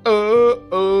 Oh,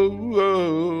 oh,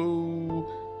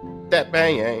 oh. That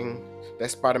Bang Yang.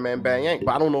 That's Spider-Man Bang Yang.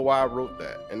 But I don't know why I wrote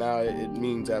that. And now it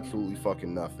means absolutely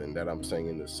fucking nothing that I'm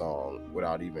singing this song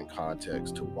without even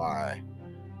context to why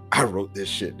I wrote this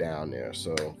shit down there.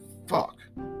 So, fuck.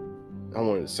 I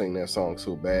wanted to sing that song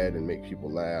so bad and make people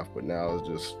laugh, but now it's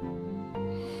just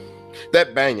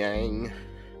that Bang Yang.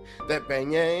 That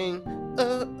Bang Yang.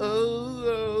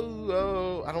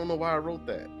 Oh. I don't know why I wrote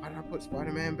that. Why did I put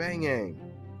Spider-Man Bang Yang?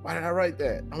 Why did I write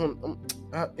that?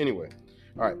 Anyway.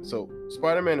 All right, so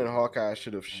Spider-Man and Hawkeye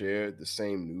should have shared the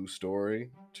same news story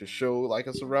to show like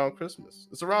it's around Christmas.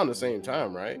 It's around the same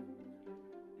time, right?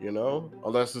 You know,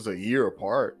 unless it's a year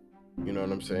apart. You know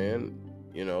what I'm saying?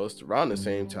 You know, it's around the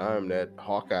same time that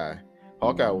Hawkeye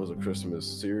was a Christmas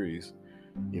series.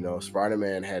 You know,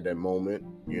 Spider-Man had that moment,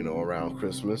 you know, around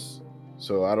Christmas.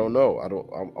 So I don't know. I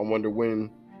wonder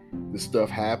when this stuff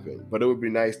happened. But it would be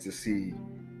nice to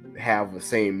have the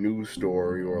same news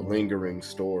story or a lingering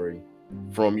story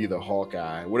from either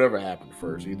Hawkeye, whatever happened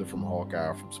first, either from Hawkeye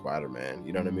or from Spider-Man.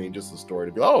 You know what I mean? Just a story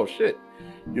to be, oh shit,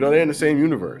 you know, they're in the same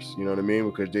universe. You know what I mean?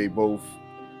 Because they both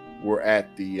were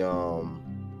at the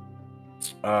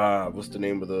what's the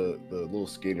name of the little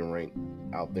skating rink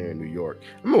out there in New York.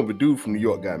 I remember a dude from New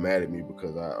York got mad at me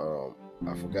because I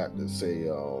forgot to say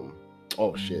oh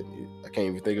shit, I can't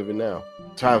even think of it now.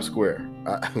 Times Square.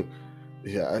 I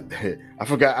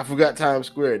forgot Times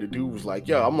Square. The dude was like,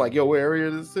 yo, I'm like, yo, what area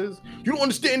this is? You don't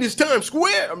understand this Times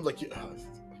Square? I'm like, yeah,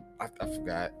 I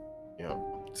forgot. You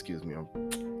know, excuse me. I'm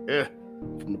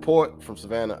from the port, from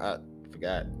Savannah. I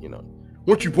forgot, you know.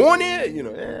 Weren't you born here? You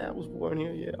know, yeah, I was born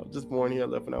here. Yeah, I was just born here. I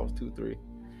left when I was 2, 3.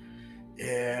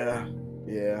 Yeah.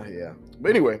 But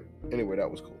anyway, that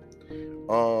was cool.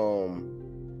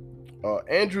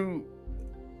 Andrew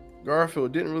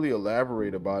Garfield didn't really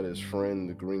elaborate about his friend,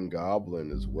 the Green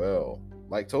Goblin, as well.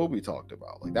 Like Toby talked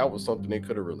about. Like, that was something they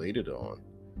could have related on.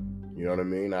 You know what I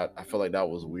mean? I feel like that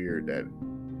was weird that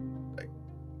like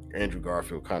Andrew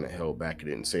Garfield kind of held back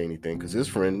and didn't say anything because his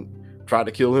friend tried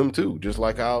to kill him too, just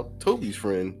like how Toby's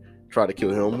friend tried to kill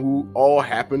him, who all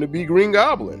happened to be Green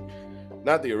Goblin.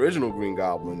 Not the original Green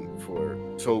Goblin for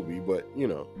Toby, but, you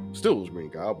know, still was Green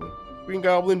Goblin. Green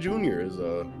Goblin Jr. is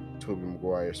Tobey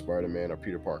Maguire Spider-Man, or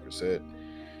Peter Parker said.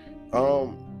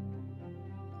 The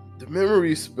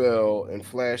memory spell in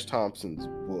Flash Thompson's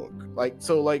book,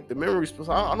 the memory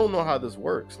spell, I don't know how this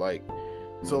works.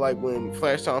 So when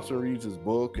Flash Thompson reads his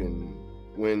book, and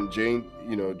when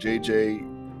JJ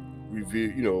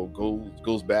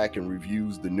goes back and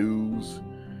reviews the news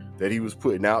that he was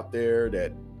putting out there,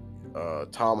 that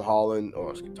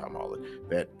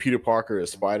that Peter Parker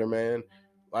is Spider-Man,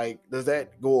 like, does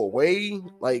that go away?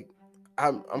 Like,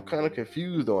 I'm kind of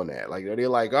confused on that. Like, are they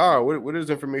like, where does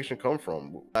information come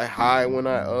from? Was I high when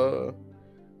I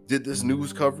did this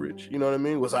news coverage? You know what I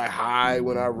mean? Was I high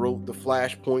when I wrote the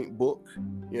Flashpoint book?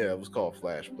 Yeah, it was called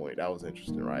Flashpoint. That was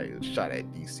interesting, right? It was shot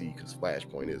at DC because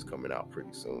Flashpoint is coming out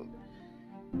pretty soon.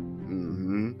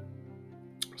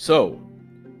 So,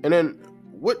 and then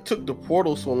what took the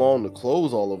portal so long to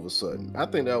close all of a sudden? I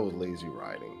think that was lazy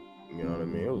writing. You know what I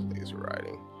mean? It was lazy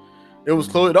writing. It was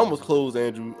closed. It almost closed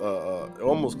Andrew. It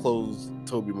almost closed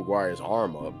Tobey Maguire's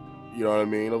arm up. You know what I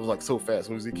mean? It was like so fast. As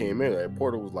soon as he came in, that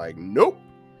portal was like, nope,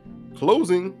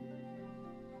 closing.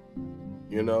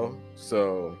 You know?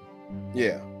 So,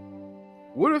 yeah.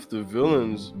 What if the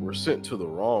villains were sent to the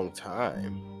wrong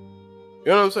time?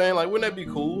 You know what I'm saying? Like, wouldn't that be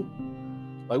cool?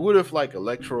 Like, what if, like,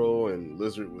 Electro and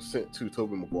Lizard was sent to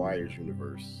Tobey Maguire's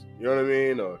universe? You know what I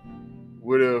mean? Or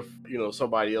what if, you know,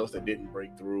 somebody else that didn't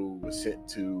break through was sent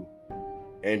to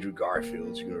Andrew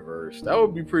Garfield's universe? That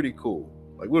would be pretty cool.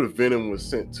 Like, what if Venom was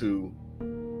sent to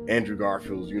Andrew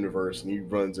Garfield's universe and he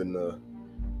runs into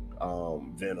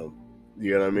Venom?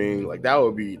 You know what I mean? Like, that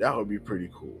would be pretty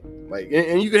cool. Like,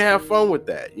 and you can have fun with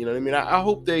that. You know what I mean? I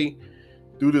hope they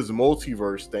do this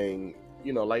multiverse thing.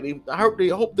 You know, like, I hope they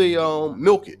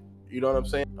milk it. You know what I'm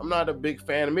saying? I'm not a big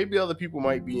fan, and maybe other people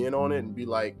might be in on it and be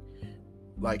like,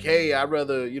 hey, I'd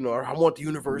rather, you know, I want the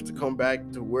universe to come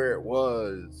back to where it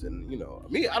was. And, you know,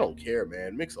 me, I don't care,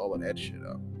 man. Mix all of that shit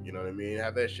up. You know what I mean?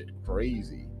 Have that shit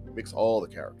crazy. Mix all the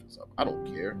characters up. I don't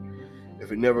care.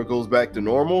 If it never goes back to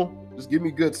normal, just give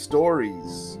me good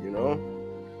stories, you know?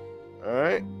 All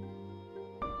right?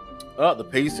 The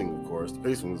pacing, of course. The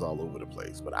pacing was all over the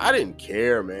place. But I didn't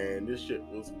care, man. This shit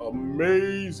was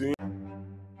amazing.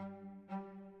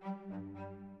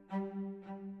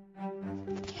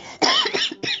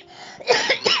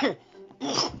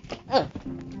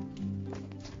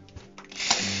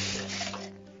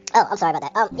 Oh, I'm sorry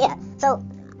about that. Yeah. So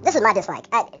this is my dislike.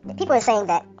 People are saying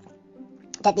that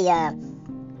the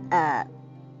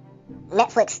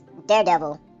Netflix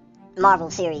Daredevil Marvel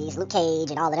series, Luke Cage,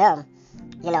 and all of them,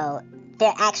 you know,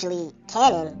 they're actually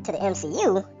canon to the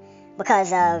MCU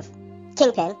because of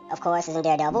Kingpin, of course, is in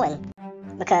Daredevil, and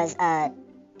because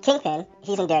Kingpin,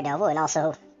 he's in Daredevil, and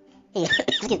also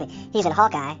excuse me, he's in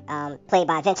Hawkeye, played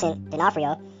by Vincent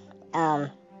D'Onofrio,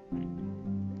 and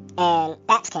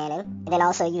that's canon. And then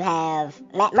also you have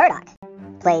Matt Murdock,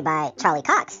 played by Charlie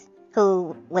Cox,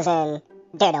 who was in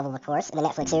Daredevil, of course, in the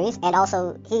Netflix series, and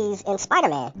also he's in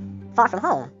Spider-Man: Far From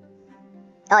Home,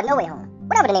 or No Way Home,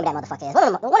 whatever the name of that motherfucker is,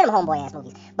 one of them homeboy ass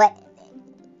movies. But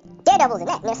Daredevil's in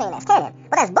that, and they're saying that's canon.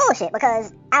 But that's bullshit,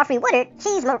 because Alfre Woodard,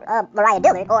 she's Mariah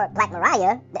Dillard, or Black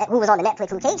Mariah, who was on the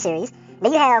Netflix Luke Cage series.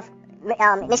 Then you have,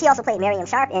 and she also played Miriam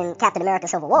Sharp in Captain America: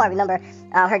 Civil War. Remember,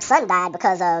 her son died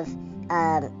because of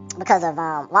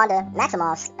Wanda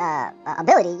Maximoff's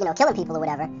ability, killing people or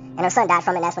whatever. And her son died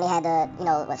from it, and that's when they had the,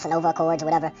 Sonova Accords or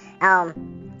whatever.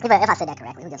 If I said that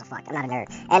correctly, who gives a fuck? I'm not a nerd.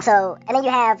 And then you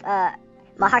have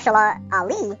Mahershala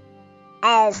Ali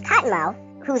as Cottonmouth,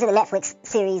 who's in the Netflix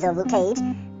series of Luke Cage,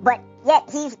 but yet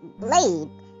he's Blade.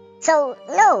 So,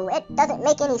 no, it doesn't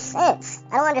make any sense.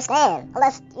 I don't understand.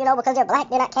 Unless, because they're black,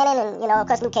 they're not canon, and, of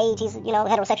course, Luke Cage, he's,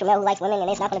 heterosexual male who likes women, and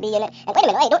it's not going to be in it. And wait a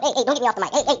minute, don't get me off the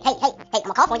mic. Hey, I'm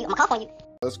going to cough on you.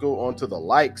 Let's go on to the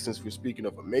likes, since we're speaking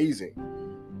of amazing.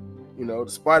 The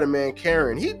Spider-Man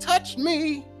Karen, he touched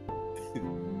me.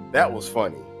 That was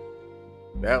funny.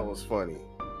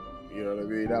 You know what I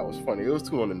mean? That was funny. It was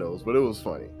too on the nose, but it was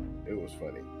funny.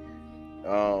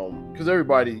 Because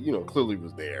everybody, clearly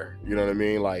was there. You know what I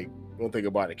mean? Like, don't think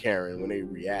about it, Karen. When they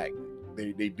react,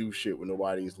 they do shit when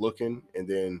nobody's looking, and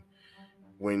then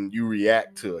when you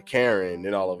react to a Karen,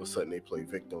 then all of a sudden they play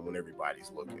victim when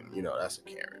everybody's looking. That's a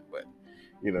Karen. But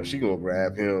she gonna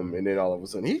grab him, and then all of a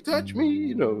sudden he touched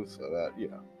me. So that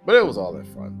But it was all that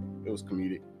fun. It was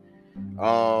comedic.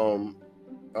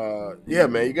 Yeah,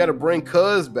 man, you got to bring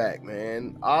Cuz back,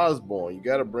 man. Osborn, you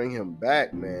got to bring him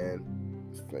back, man.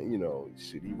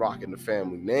 Shit, he rocking the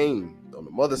family name on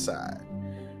the mother side.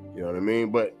 You know what I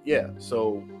mean? But yeah,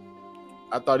 so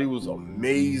I thought he was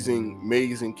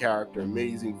amazing character,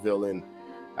 amazing villain.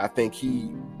 I think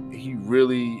he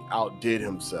really outdid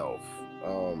himself.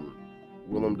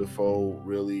 Willem Dafoe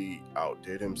really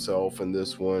outdid himself in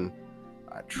this one.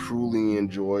 I truly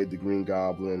enjoyed the Green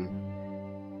Goblin.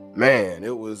 Man, he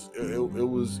was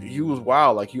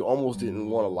wild. Like, you almost didn't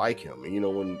want to like him. And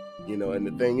and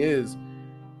the thing is,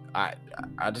 I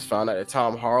just found out that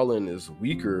Tom Holland is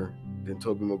weaker than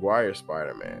Tobey Maguire's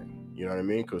Spider-Man. You know what I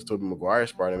mean? Because Tobey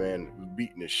Maguire's Spider-Man was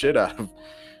beating the shit out of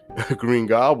Green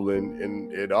Goblin,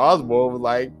 and Osborn was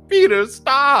like, Peter,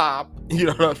 stop! You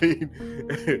know what I mean?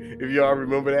 If y'all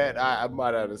remember that, I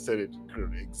might not have said it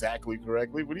exactly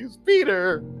correctly, but he was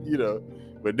Peter,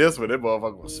 But this one, that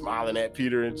motherfucker was smiling at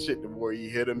Peter and shit the more he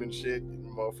hit him and shit. And the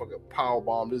motherfucker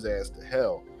powerbombed his ass to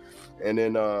hell. And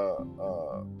then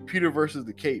Peter versus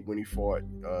the Cape, when he fought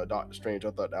Doctor Strange,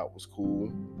 I thought that was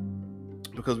cool.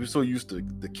 Because we're so used to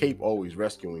the Cape always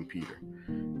rescuing Peter,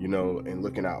 and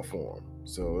looking out for him.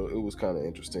 So it was kind of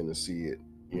interesting to see it.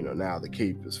 Now the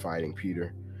Cape is fighting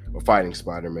Peter, or fighting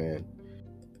Spider-Man.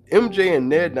 MJ and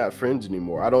Ned not friends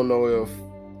anymore. I don't know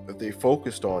if they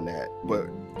focused on that, but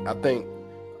I think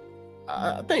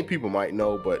people might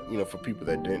know. But for people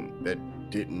that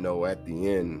didn't know at the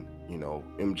end,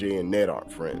 MJ and Ned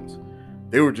aren't friends.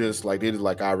 They just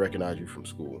like I recognize you from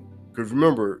school. Because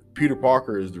remember, Peter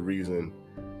Parker is the reason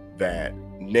that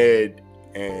Ned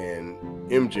and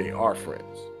MJ are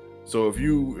friends. So if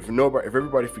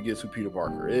everybody forgets who Peter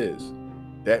Parker is,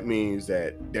 that means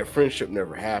that their friendship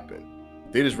never happened.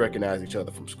 They just recognize each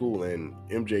other from school, and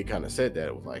MJ kind of said that.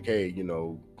 It was like, hey,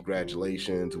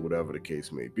 congratulations, or whatever the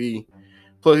case may be.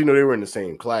 Plus, they were in the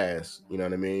same class, you know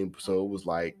what I mean? So it was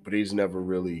like, but they just never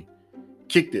really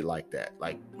kicked it like that.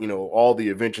 Like, all the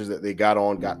adventures that they got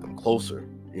on got them closer,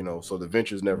 so the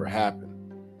adventures never happened.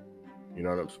 You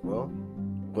know what I'm saying? Well,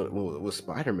 but with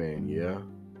Spider-Man, yeah.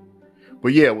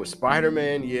 But yeah, with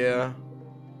Spider-Man, yeah.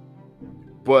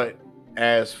 But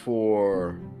as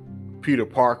for Peter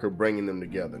Parker bringing them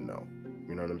together, no.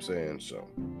 You know what I'm saying? So,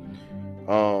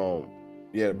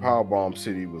 yeah, the Powerbomb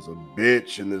City was a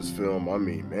bitch in this film. I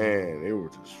mean, man, they were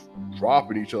just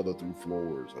dropping each other through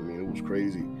floors. I mean, it was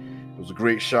crazy. It was a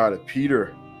great shot of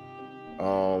Peter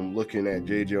looking at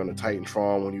JJ on the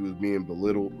Titantron when he was being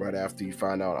belittled right after he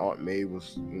found out Aunt May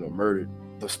was, murdered.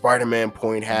 The Spider-Man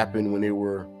point happened when they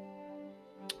were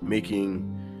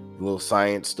making the little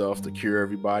science stuff to cure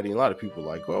everybody. And a lot of people are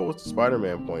like, well, what's the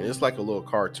Spider-Man point? It's like a little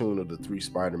cartoon of the three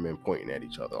Spider-Men pointing at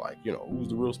each other. Like, who's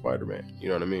the real Spider-Man? You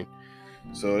know what I mean?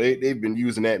 So they've been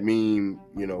using that meme,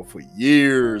 for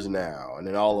years now. And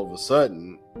then all of a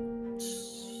sudden,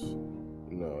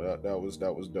 That was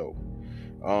dope.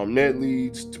 Ned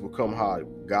Leeds to become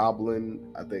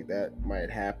Hobgoblin. I think that might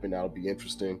happen. That'll be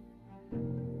interesting.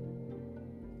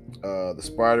 The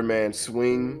Spider-Man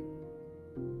swing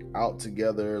out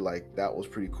together, like that was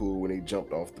pretty cool when they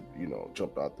jumped out the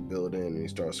building and they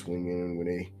started swinging when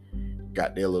they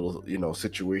got their little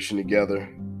situation together.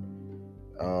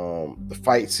 The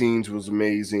fight scenes was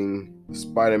amazing. The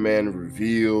Spider-Man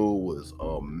reveal was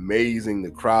amazing.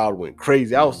 The crowd went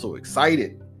crazy. I was so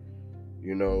excited.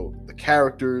 The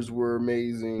characters were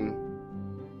amazing.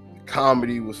 The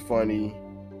comedy was funny.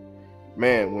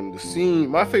 Man, when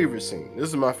my favorite scene, this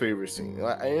is my favorite scene.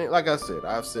 Like I said,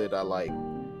 I've said I like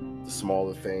the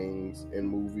smaller things in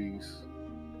movies,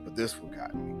 but this one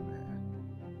got me, man.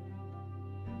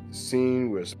 The scene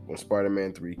where when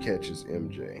Spider-Man 3 catches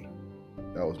MJ,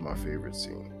 that was my favorite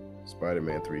scene.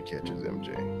 Spider-Man 3 catches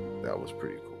MJ. That was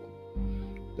pretty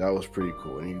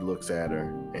cool. And he looks at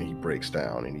her and he breaks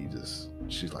down and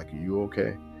she's like, "Are you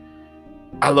okay?"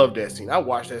 I love that scene. I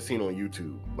watched that scene on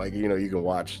YouTube. Like, you can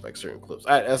watch like certain clips.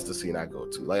 That's the scene I go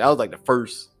to. Like, I was like the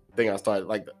first thing I started,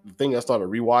 like the thing I started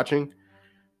rewatching.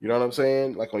 You know what I'm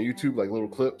saying? Like on YouTube, like little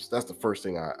clips. That's the first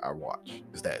thing I watch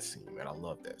is that scene, man. I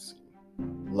love that scene.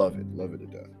 Love it to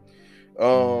death.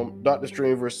 Doctor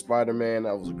Strange versus Spider-Man.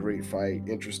 That was a great fight.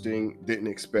 Interesting. Didn't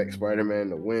expect Spider-Man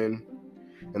to win.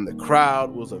 And the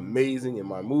crowd was amazing in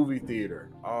my movie theater.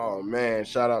 Oh, man.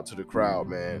 Shout out to the crowd,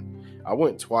 man. I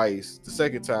went twice. The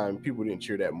second time, people didn't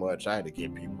cheer that much. I had to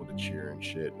get people to cheer and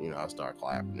shit. I started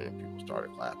clapping and people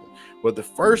started clapping. But the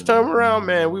first time around,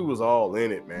 man, we was all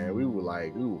in it, man. We were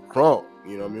crunk.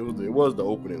 You know what I mean? It was the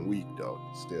opening week, though,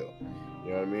 still.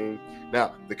 You know what I mean?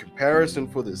 Now, the comparison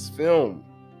for this film,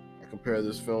 I compare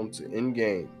this film to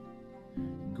Endgame.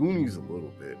 Goonies a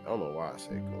little bit. I don't know why I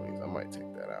say Goonies. I might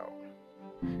take that out.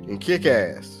 And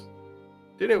Kick-Ass.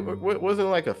 Wasn't it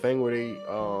like a thing where they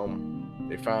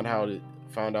found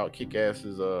out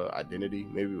Kick-Ass's identity?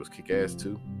 Maybe it was Kick-Ass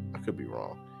 2. I could be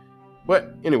wrong.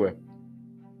 But anyway,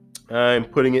 I'm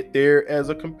putting it there as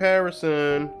a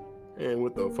comparison. And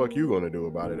what the fuck you gonna do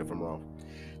about it if I'm wrong?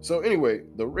 So anyway,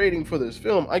 the rating for this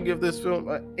film, I give this film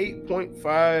an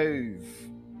 8.5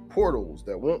 portals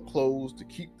that won't close to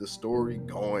keep the story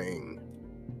going.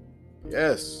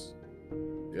 Yes.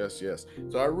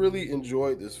 So I really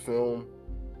enjoyed this film.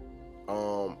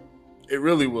 It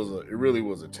really was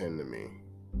a 10 to me.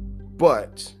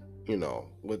 But,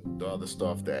 with the other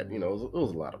stuff that, it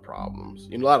was a lot of problems.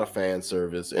 A lot of fan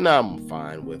service, and I'm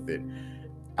fine with it.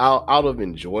 Out of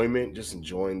enjoyment, just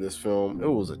enjoying this film, it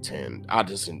was a 10.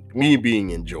 Me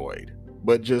being enjoyed.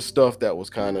 But just stuff that was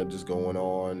kind of just going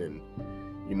on and,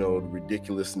 the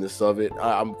ridiculousness of it.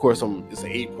 It's an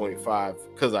 8.5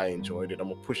 because I enjoyed it. I'm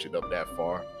going to push it up that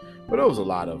far. But there was a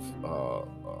lot of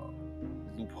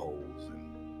loopholes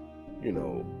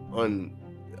and,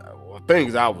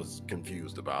 things I was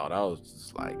confused about. I was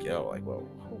just like,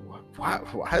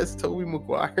 why is Tobey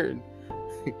Maguire and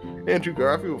Andrew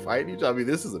Garfield fighting each other? I mean,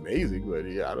 this is amazing, but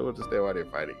I don't understand why they're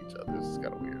fighting each other. This is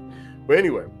kind of weird. But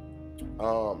anyway,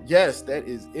 yes, that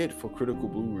is it for Critical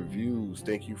Blue Reviews.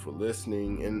 Thank you for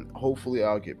listening, and hopefully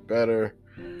I'll get better.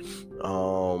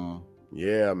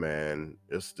 Yeah, man,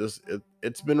 it's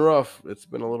been rough. It's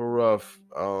been a little rough.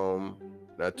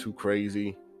 Not too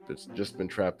crazy. It's just been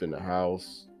trapped in the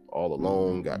house all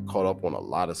alone. Got caught up on a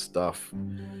lot of stuff,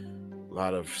 a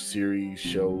lot of series,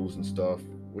 shows, and stuff.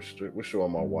 Which show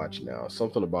am I watching now?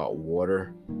 Something about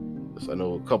water. I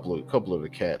know a couple of the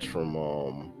cats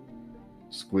from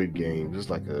Squid Game. Just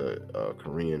like a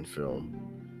Korean film,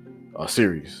 a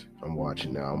series I'm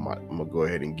watching now. I'm gonna go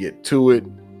ahead and get to it.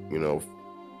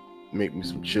 Make me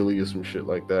some chili or some shit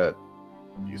like that.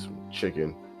 Eat some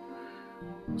chicken.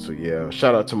 So yeah,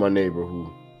 shout out to my neighbor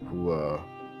who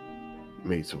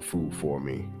made some food for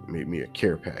me. Made me a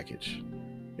care package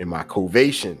in my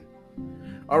Covation.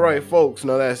 All right, folks.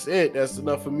 Now that's it. That's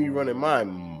enough of me running my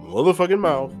motherfucking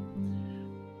mouth.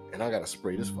 And I gotta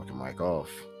spray this fucking mic off.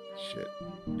 Shit.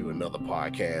 Do another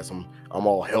podcast. I'm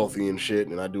all healthy and shit,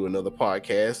 and I do another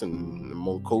podcast and I'm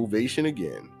on Covation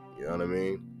again. You know what I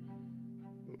mean?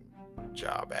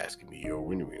 Job asking me,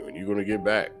 when you gonna get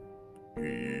back?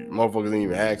 Motherfuckers didn't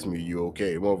even ask me, you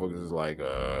okay? Motherfuckers is like,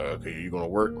 okay, you gonna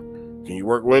work? Can you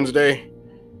work Wednesday?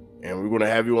 And we're gonna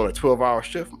have you on a 12-hour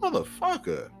shift?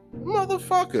 Motherfucker.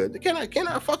 Can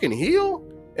I fucking heal?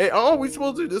 And we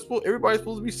supposed to do this? Everybody's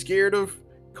supposed to be scared of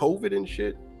COVID and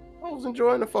shit. I was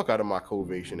enjoying the fuck out of my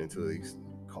Covation until they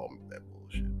called me that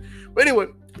bullshit. But anyway,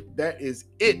 that is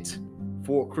it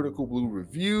for Critical Blue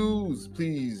Reviews.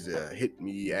 Please hit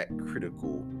me at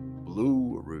Critical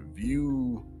Blue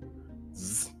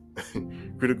Reviews.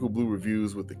 Critical Blue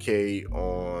Reviews with the K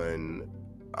on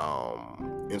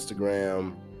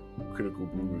Instagram, Critical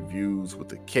Blue Reviews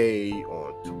with a K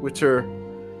on Twitter,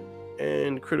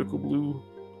 and Critical Blue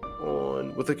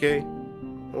with a K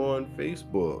on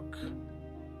Facebook.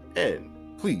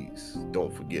 And please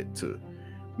don't forget to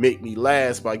make me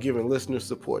last by giving listener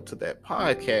support to that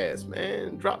podcast,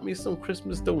 man. Drop me some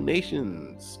Christmas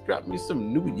donations. Drop me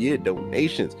some New Year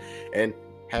donations. And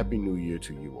Happy New Year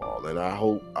to you all. And I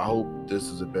hope this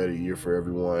is a better year for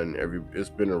everyone. It's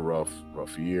been a rough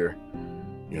year.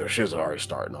 You know, shit's already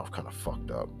starting off kind of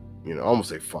fucked up. You know, I almost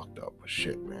say fucked up, but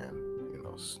shit, man. You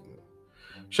know,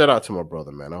 shout out to my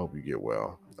brother, man. I hope you get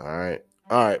well. All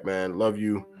right, man. Love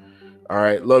you. All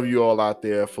right, love you all out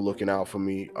there for looking out for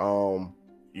me.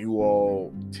 You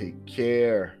all take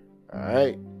care. All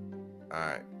right.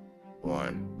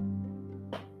 1.